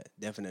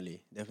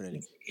 definitely.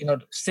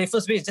 The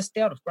safest way is just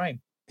stay out of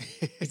crime.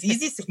 It's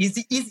easier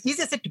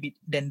said to be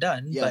than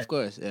done. Yeah, but, of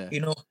course. Yeah.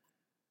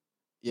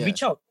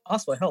 Reach out,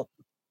 ask for help.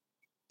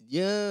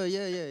 Yeah.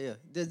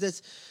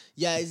 That's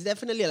it's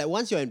definitely like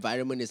once your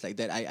environment is like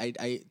that, I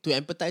to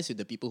empathize with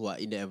the people who are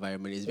in the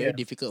environment, it's very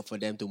difficult for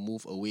them to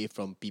move away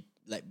from people.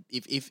 Like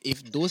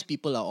if those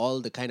people are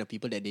all the kind of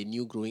people that they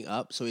knew growing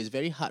up, so it's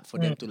very hard for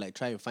them to like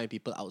try and find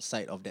people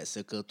outside of that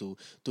circle to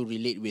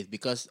relate with,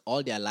 because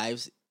all their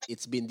lives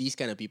it's been these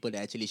kind of people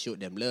that actually showed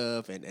them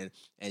love and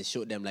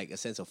showed them like a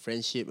sense of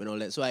friendship and all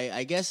that. So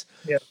I guess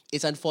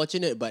it's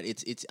unfortunate, but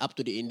it's up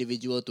to the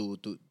individual to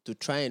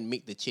try and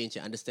make the change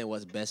and understand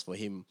what's best for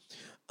him.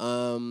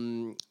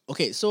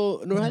 Okay,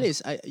 so Noor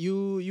Halis,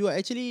 you are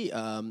actually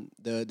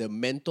the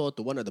mentor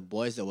to one of the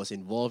boys that was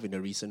involved in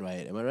the recent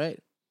riot. Am I right?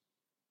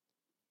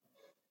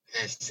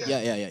 Yes.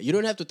 Yeah. You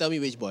don't have to tell me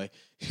which boy.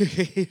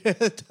 You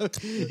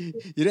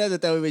don't have to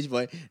tell me which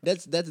boy.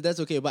 That's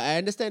okay. But I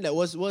understand that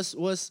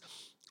was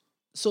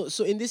so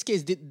in this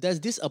case, does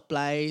this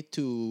apply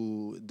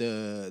to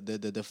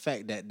the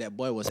fact that that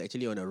boy was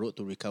actually on a road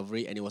to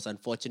recovery and it was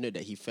unfortunate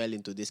that he fell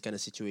into this kind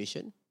of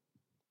situation?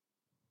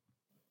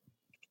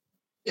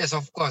 Yes,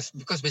 of course.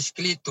 Because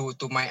basically, to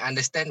my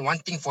understand, one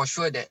thing for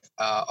sure that,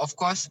 of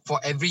course, for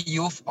every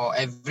youth or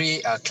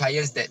every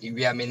clients that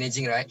we are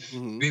managing, right,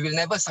 we will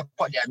never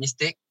support their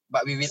mistake,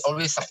 but we will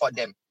always support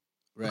them.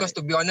 Right. Because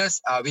to be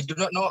honest, we do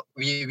not know,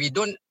 we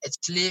don't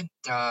actually,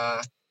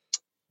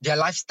 their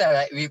lifestyle,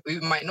 right? We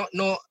might not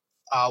know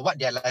what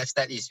their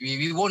lifestyle is.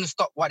 We won't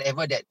stop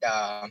whatever that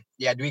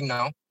they are doing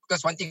now.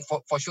 Because one thing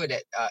for sure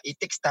that it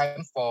takes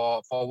time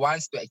for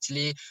ones to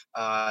actually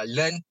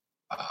learn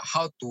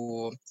how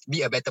to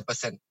be a better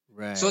person.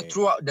 Right. So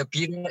throughout the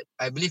period,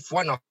 I believe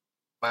one of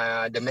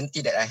the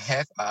mentee that I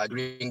have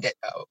during that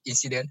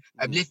incident,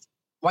 I believe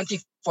one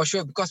thing for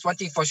sure,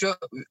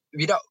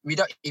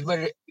 without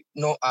even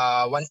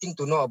wanting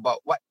to know about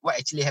what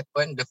actually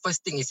happened, the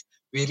first thing is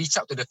we reach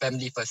out to the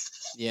family first.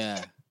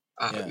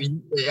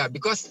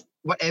 Because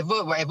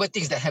whatever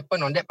things that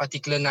happened on that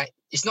particular night,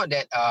 it's not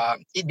that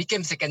it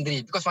became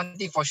secondary. Because one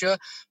thing for sure,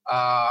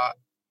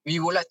 we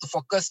would like to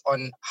focus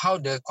on how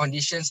the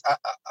conditions are,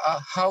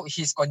 how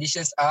his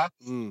conditions are,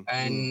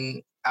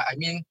 and I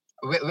mean,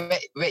 where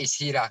is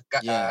he at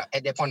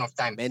that point of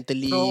time?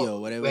 Mentally so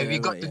or whatever. When we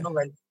got to know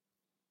when,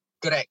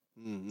 correct.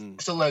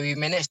 So when we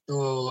managed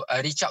to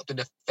reach out to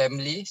the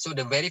family, so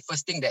the very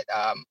first thing that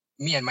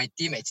me and my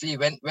team actually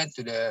went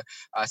to the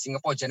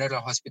Singapore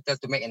General Hospital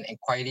to make an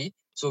inquiry.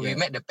 So we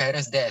met the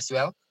parents there as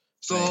well.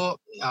 So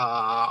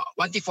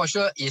one thing for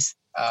sure is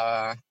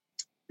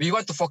we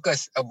want to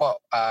focus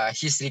about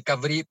his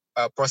recovery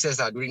process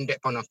during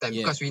that point of time,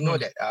 because we know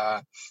that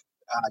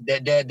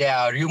there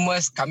are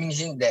rumors coming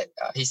in that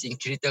he's in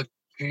critical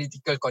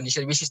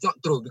condition, which is not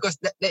true, because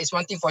that is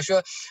one thing for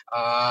sure.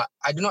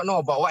 I do not know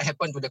about what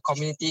happened to the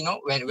community,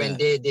 when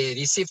they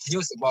received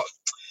news about.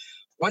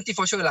 One thing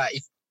for sure,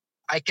 if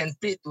I can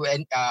plead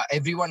to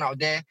everyone out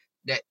there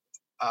that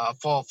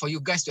for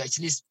you guys to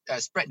actually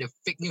spread the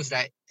fake news,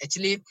 right?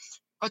 Actually,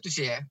 how to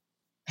say,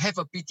 have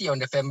a pity on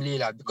the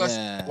family, because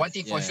one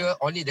thing for sure,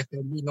 only the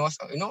family knows,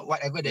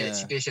 whatever the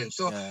situation.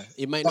 So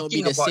it might not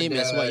be the same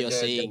as what you're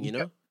saying,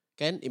 the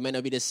Kan? It might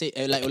not be the same.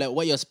 Like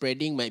what you're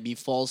spreading might be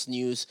false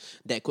news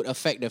that could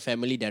affect the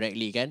family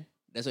directly, kan?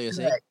 That's what you're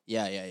saying?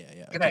 Yeah.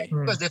 Correct.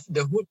 Okay. Because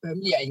the whole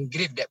family are in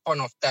grief that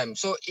point of time.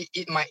 So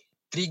it might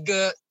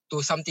trigger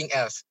to something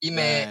else. It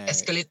may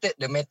escalated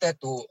the matter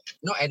to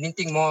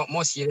anything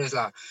more serious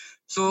lah.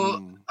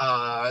 So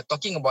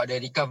talking about the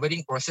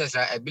recovering process,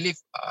 right? I believe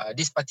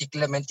this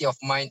particular mentee of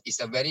mine is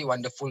a very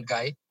wonderful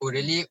guy who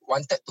really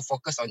wanted to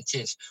focus on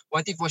change.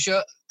 One thing for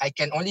sure, I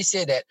can only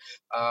say that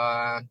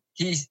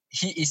he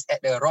is at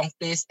the wrong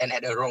place and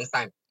at the wrong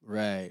time.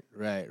 Right.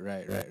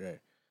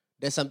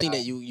 That's something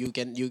that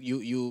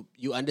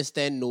you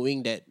understand,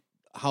 knowing that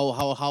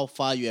how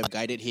far you have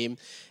guided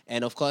him,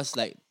 and of course,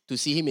 like, to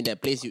see him in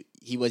that place,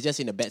 he was just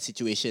in a bad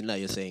situation,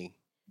 you're saying.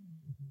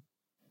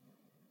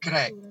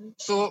 Correct.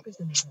 So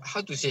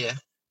how to say?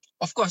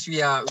 Of course,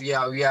 we are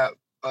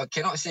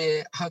cannot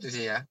say how to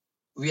say.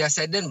 We are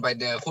saddened by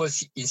the whole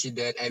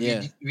incident,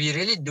 and we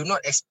really do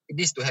not expect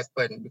this to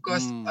happen,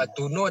 because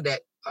to know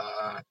that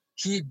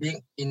he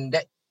being in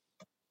that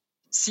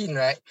scene,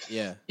 right?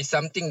 Is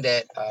something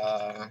that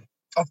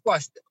of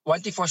course, one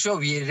thing for sure,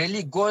 we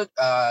really go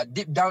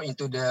deep down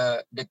into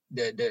the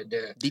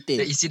detail,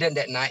 the incident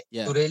that night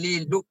to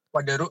really look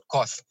for the root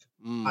cause.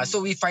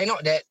 So we find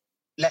out that,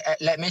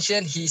 like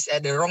mentioned, he's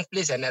at the wrong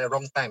place and at the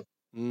wrong time.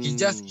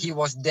 He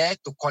was there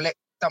to collect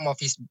some of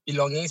his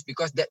belongings,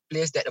 because that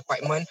place, that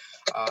apartment,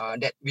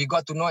 that we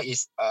got to know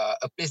is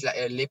a place like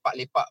a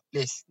lepak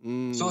place.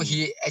 So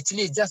he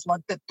actually just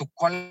wanted to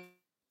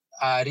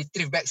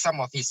retrieve back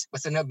some of his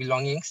personal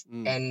belongings,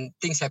 and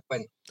things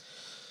happen.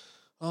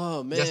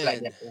 Oh man, just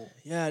like that.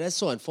 Yeah, that's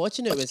so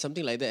unfortunate when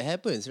something like that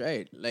happens,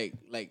 right? Like,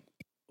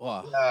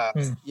 wow.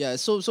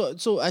 So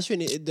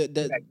Ashwin,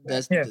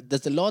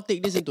 does the law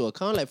take this into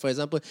account? Like, for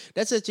example,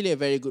 that's actually a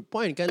very good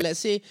point. Can let's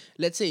say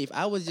if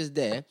I was just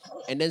there,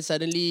 and then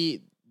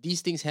suddenly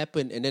these things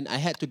happen, and then I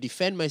had to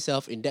defend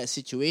myself in that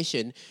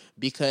situation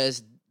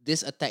because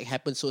this attack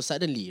happened so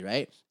suddenly,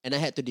 right? And I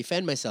had to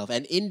defend myself,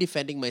 and in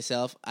defending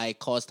myself, I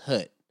caused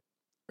hurt.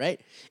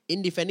 Right?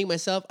 In defending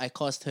myself, I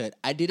caused hurt.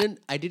 I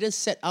didn't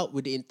set out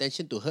with the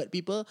intention to hurt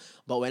people,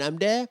 but when I'm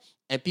there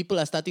and people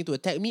are starting to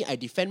attack me, I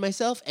defend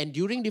myself, and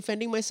during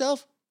defending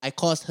myself, I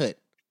caused hurt.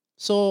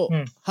 So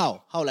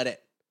how like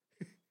that?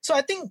 So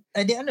I think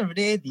at the end of the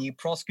day, the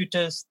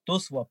prosecutors,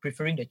 those who are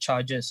preferring the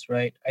charges,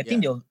 right? I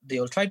think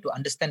they'll try to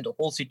understand the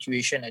whole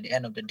situation at the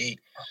end of the day.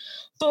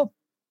 So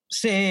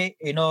say,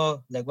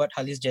 like what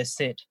Halis just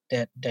said,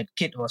 that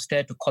kid was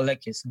there to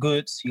collect his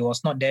goods. He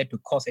was not there to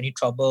cause any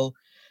trouble.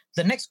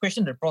 The next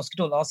question the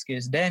prosecutor will ask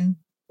is, then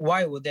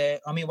why were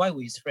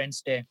his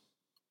friends there?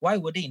 Why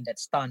were they in that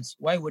stance?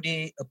 Why were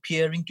they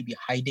appearing to be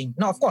hiding?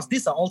 Now, of course,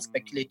 these are all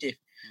speculative.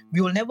 We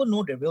will never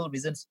know the real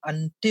reasons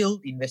until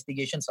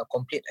investigations are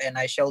complete. And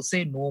I shall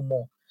say no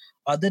more,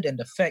 other than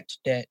the fact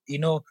that,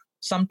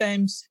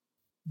 sometimes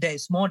there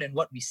is more than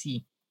what we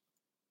see.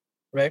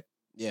 Right?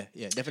 Yeah,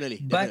 definitely.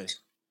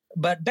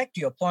 But back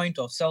to your point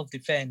of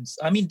self-defense,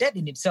 I mean, that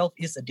in itself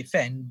is a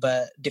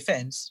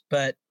defense,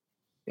 but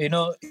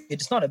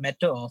it's not a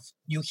matter of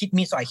you hit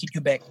me, so I hit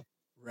you back.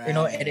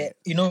 Right.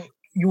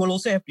 You will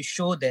also have to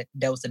show that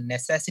there was a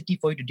necessity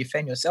for you to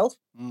defend yourself.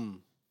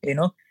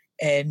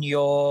 And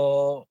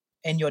your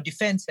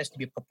defense has to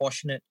be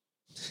proportionate.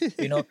 Say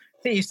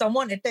if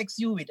someone attacks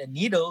you with a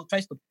needle,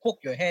 tries to poke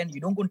your hand,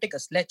 you don't go and take a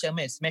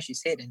sledgehammer and smash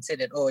his head and say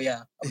that, oh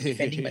yeah, I'm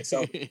defending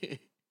myself.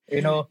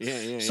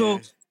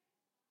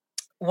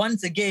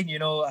 Once again,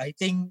 I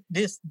think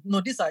these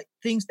are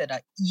things that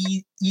are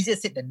easier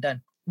said than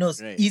done.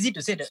 It's easy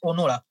to say that, oh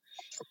no lah,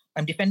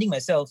 I'm defending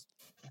myself.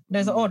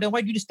 There's then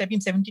why did you stab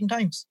him 17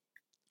 times?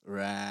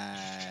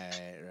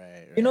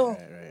 Right.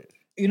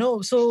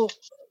 So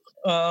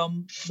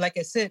like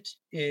I said,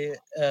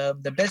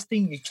 the best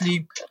thing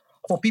actually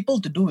for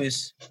people to do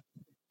is,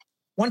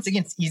 once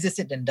again, it's easier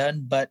said than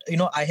done, but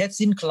I have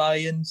seen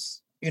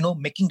clients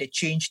making the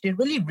change. They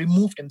really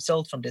remove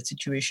themselves from that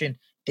situation.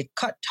 They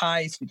cut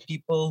ties with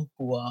people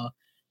who are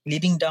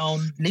leading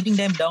them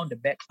down the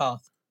bad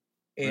path.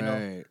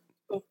 Right.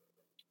 So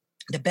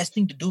the best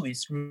thing to do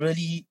is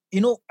really,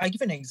 I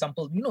give an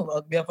example. We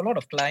have a lot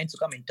of clients who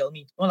come and tell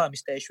me, "Hola,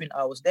 Mr. Ashwin,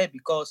 I was there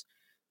because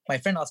my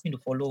friend asked me to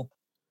follow."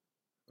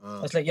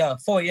 I was like, "Yeah,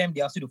 4 a.m.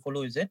 they asked you to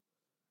follow, is it?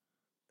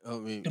 I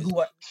mean, to do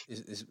what?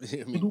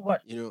 To do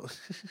what?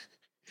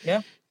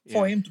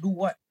 4 a.m. to do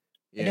what?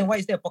 And then why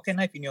is there a pocket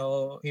knife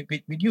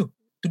with you?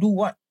 To do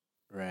what?"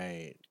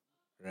 Right.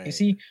 You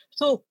see,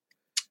 so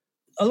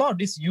a lot of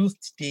these youth,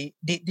 they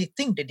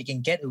think that they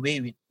can get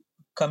away with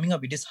coming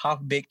up with these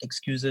half-baked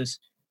excuses.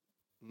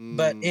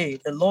 But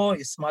hey, the law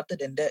is smarter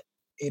than that.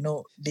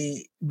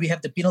 We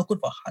have the penal code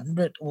for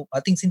 100, I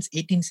think since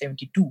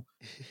 1872,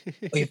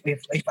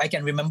 if I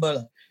can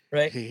remember,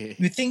 right?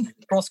 You think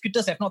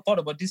prosecutors have not thought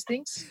about these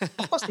things?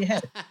 Of course they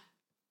have.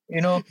 We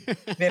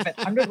have had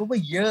 100 over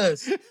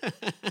years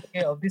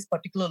of this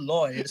particular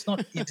law. It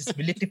is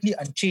relatively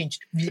unchanged.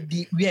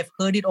 We have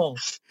heard it all.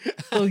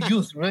 So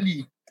youth,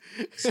 really,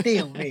 stay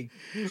away.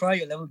 Try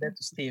your level best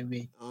to stay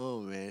away.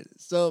 Oh man.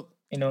 So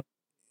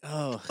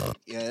oh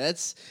yeah,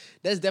 that's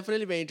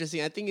definitely very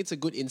interesting. I think it's a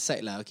good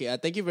insight lah. Okay,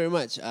 thank you very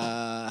much,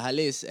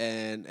 Halis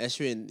and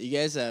Ashwin.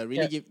 You guys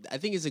really give. I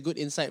think it's a good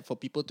insight for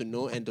people to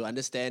know and to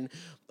understand.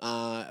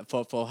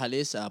 For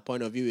Halis'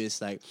 point of view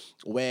is like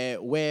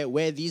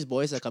where these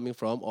boys are coming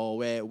from, or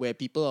where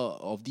people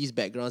of these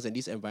backgrounds and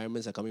these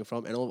environments are coming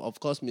from, and of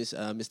course, Mr.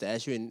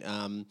 Ashwin,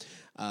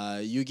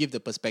 you give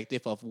the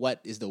perspective of what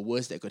is the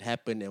worst that could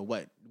happen and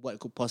what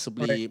could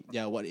possibly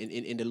what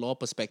in the law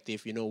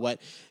perspective, what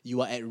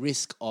you are at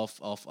risk of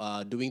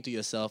doing to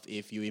yourself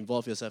if you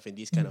involve yourself in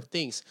these kind of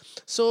things.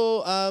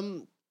 So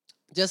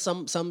just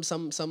some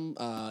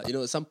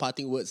some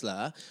parting words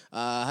lah.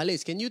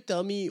 Halis, can you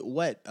tell me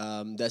what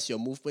does your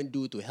movement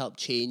do to help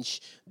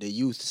change the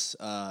youths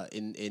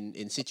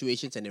in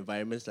situations and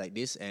environments like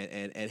this,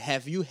 and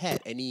have you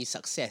had any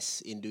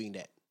success in doing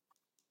that?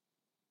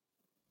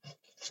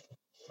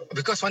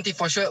 Because one thing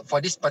for sure,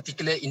 for this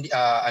particular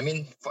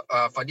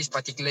for this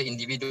particular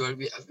individual,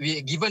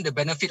 we given the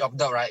benefit of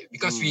doubt, right?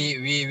 Because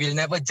we will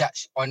never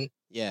judge on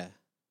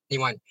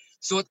anyone.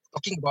 So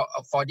talking about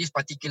for this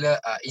particular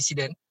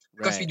incident,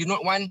 because we do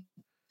not want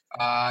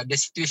the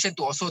situation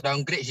to also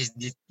downgrade his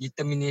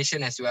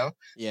determination as well,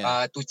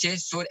 to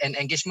change. So an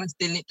engagement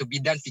still need to be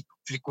done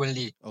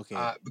frequently. Okay.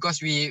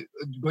 Because we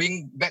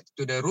going back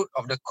to the root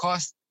of the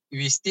cause,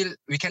 we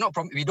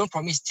don't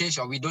promise change,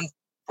 or we don't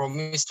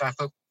promise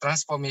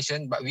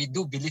transformation, but we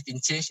do believe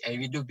in change and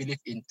we do believe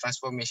in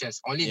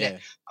transformations. Only that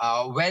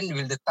when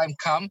will the time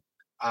come,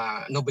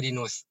 nobody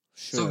knows.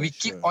 So we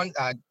keep on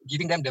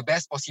giving them the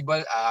best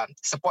possible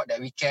support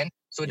that we can,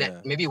 so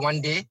that maybe one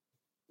day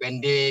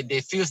when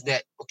they feels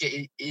that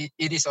okay,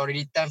 it is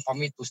already time for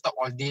me to stop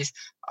all this,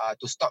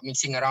 to stop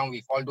mixing around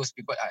with all those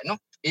people.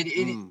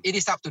 It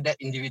is up to that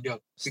individual,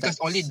 because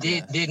only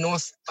they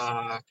knows.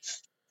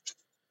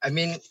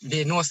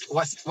 They know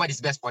what is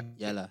best for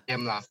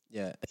them lah.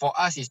 Yeah. For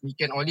us is we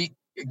can only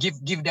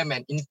give them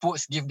an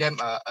inputs, give them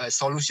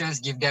solutions,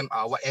 give them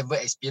whatever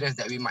experience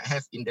that we might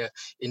have in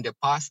the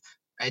past.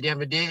 At the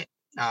end of the day,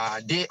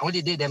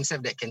 they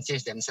themselves that can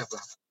change themselves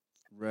lah.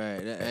 Right,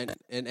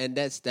 and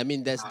that's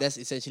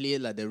essentially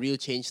like the real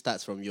change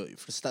starts from you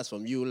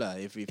lah.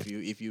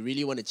 If you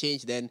really want to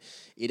change, then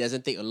it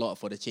doesn't take a lot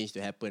for the change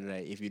to happen,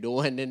 right? If you don't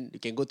want, then you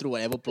can go through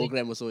whatever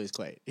program also is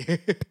quite.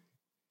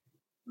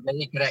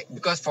 Very correct.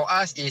 Because for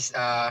us is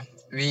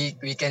we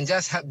can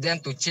just help them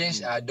to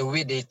change the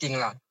way they think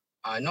lah.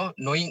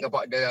 Knowing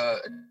about the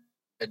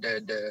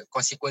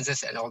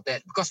consequences and all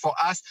that. Because for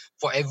us,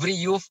 for every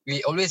youth,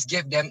 we always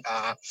give them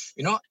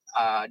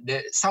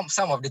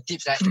some of the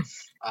tips that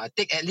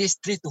take at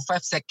least 3 to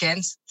 5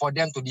 seconds for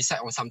them to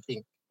decide on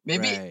something.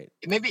 Maybe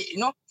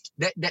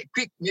that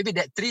quick, maybe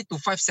that 3 to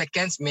 5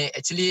 seconds may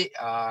actually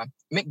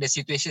make the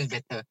situation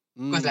better.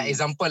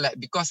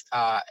 Because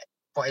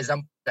for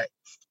example,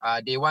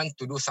 they want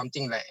to do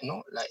something like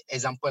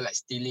like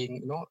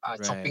stealing,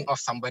 chopping off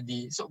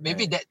somebody. So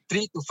maybe that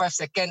 3 to 5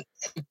 seconds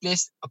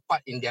plays a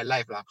part in their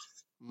life lah.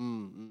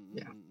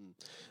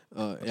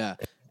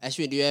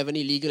 Ashwin, do you have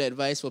any legal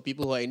advice for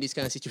people who are in these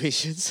kind of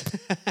situations?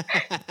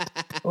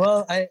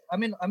 Well, I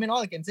mean,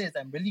 all I can say is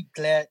I'm really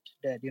glad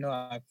that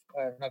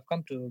I've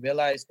come to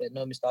realize that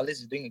Mr. Halis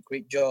is doing a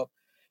great job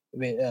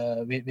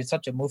with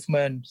such a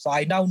movement. So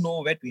I now know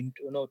where to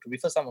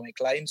refer some of my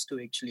clients to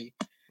actually.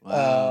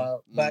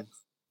 Wow. But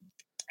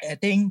I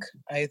think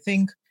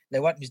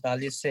like what Mr.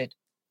 Halis said,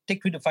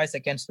 take 3 to 5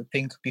 seconds to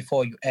think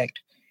before you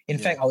act. In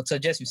fact, I would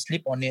suggest you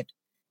sleep on it,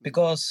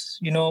 because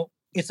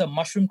it's a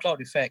mushroom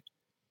cloud effect.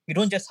 You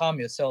don't just harm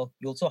yourself,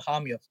 you also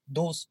harm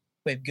those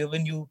who have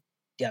given you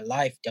their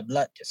life, their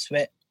blood, their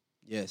sweat.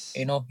 Yes.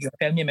 Your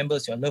family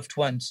members, your loved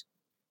ones.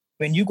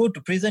 When you go to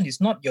prison, it's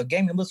not your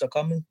gang members who are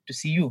coming to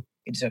see you.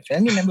 It's your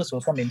family members who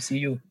will come and see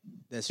you.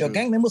 That's your true.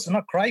 Gang members will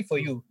not cry for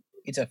you.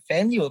 It's a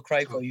family who will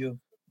cry for you.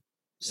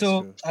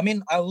 So,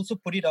 I also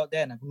put it out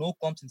there, and I have no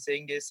qualms in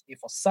saying this. If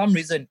for some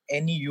reason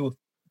any youth,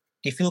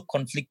 they feel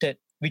conflicted,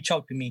 reach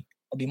out to me.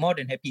 I'll be more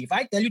than happy. If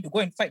I tell you to go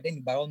and fight, then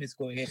by all means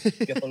go ahead.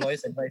 You have a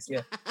lawyer's advice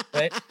here,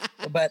 right?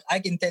 But I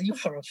can tell you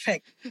for a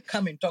fact,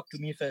 come and talk to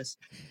me first,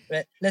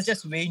 right? Let's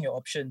just weigh in your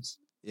options.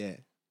 Yeah.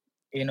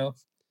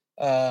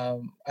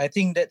 I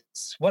think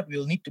that's what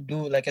we'll need to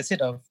do. Like I said,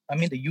 the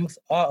youth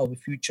are our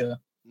future.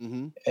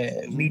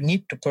 Mm-hmm. We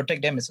need to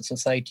protect them as a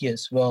society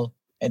as well.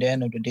 At the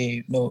end of the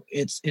day,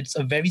 it's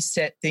a very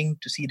sad thing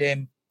to see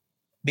them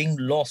being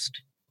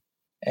lost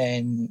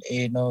and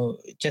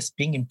just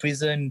being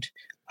imprisoned,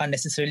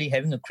 unnecessarily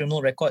having a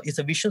criminal record. It's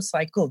a vicious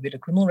cycle. With a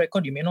criminal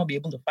record, you may not be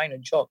able to find a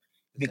job.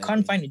 If you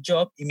can't find a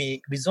job, you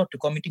may resort to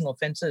committing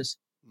offenses.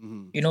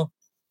 You know,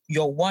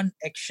 your one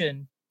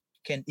action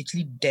can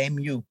actually damn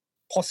you,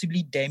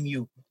 possibly damn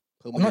you.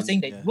 I'm not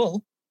saying that it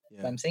will,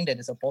 but I'm saying that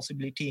it's a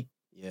possibility.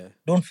 Yeah.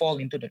 Don't fall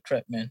into the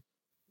trap, man.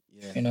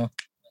 Yeah. You know.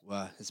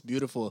 Wow, it's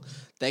beautiful.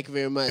 Thank you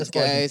very much,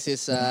 guys.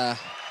 It's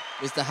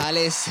Mr.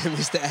 Halis,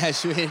 Mr.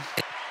 Ashwin.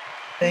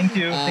 Thank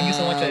you. Thank you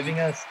so much for having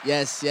us.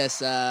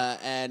 Yes.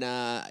 And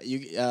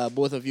you,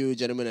 both of you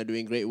gentlemen are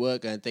doing great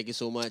work, and thank you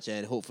so much.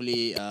 And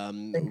hopefully,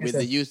 with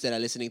the youth that are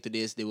listening to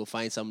this, they will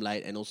find some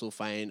light and also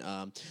find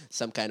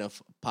some kind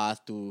of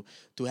path to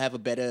have a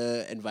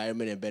better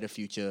environment and better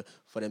future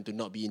for them to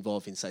not be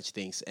involved in such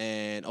things.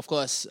 And of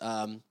course,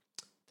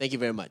 thank you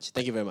very much.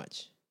 Thank you very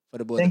much for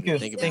the both of you.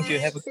 Thank you.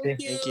 Have a good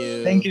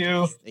day. Thank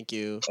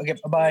you. Okay.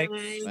 Bye.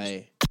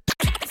 Bye.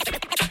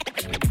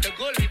 The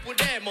goal we put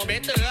there more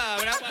better lah.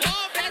 More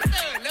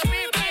better.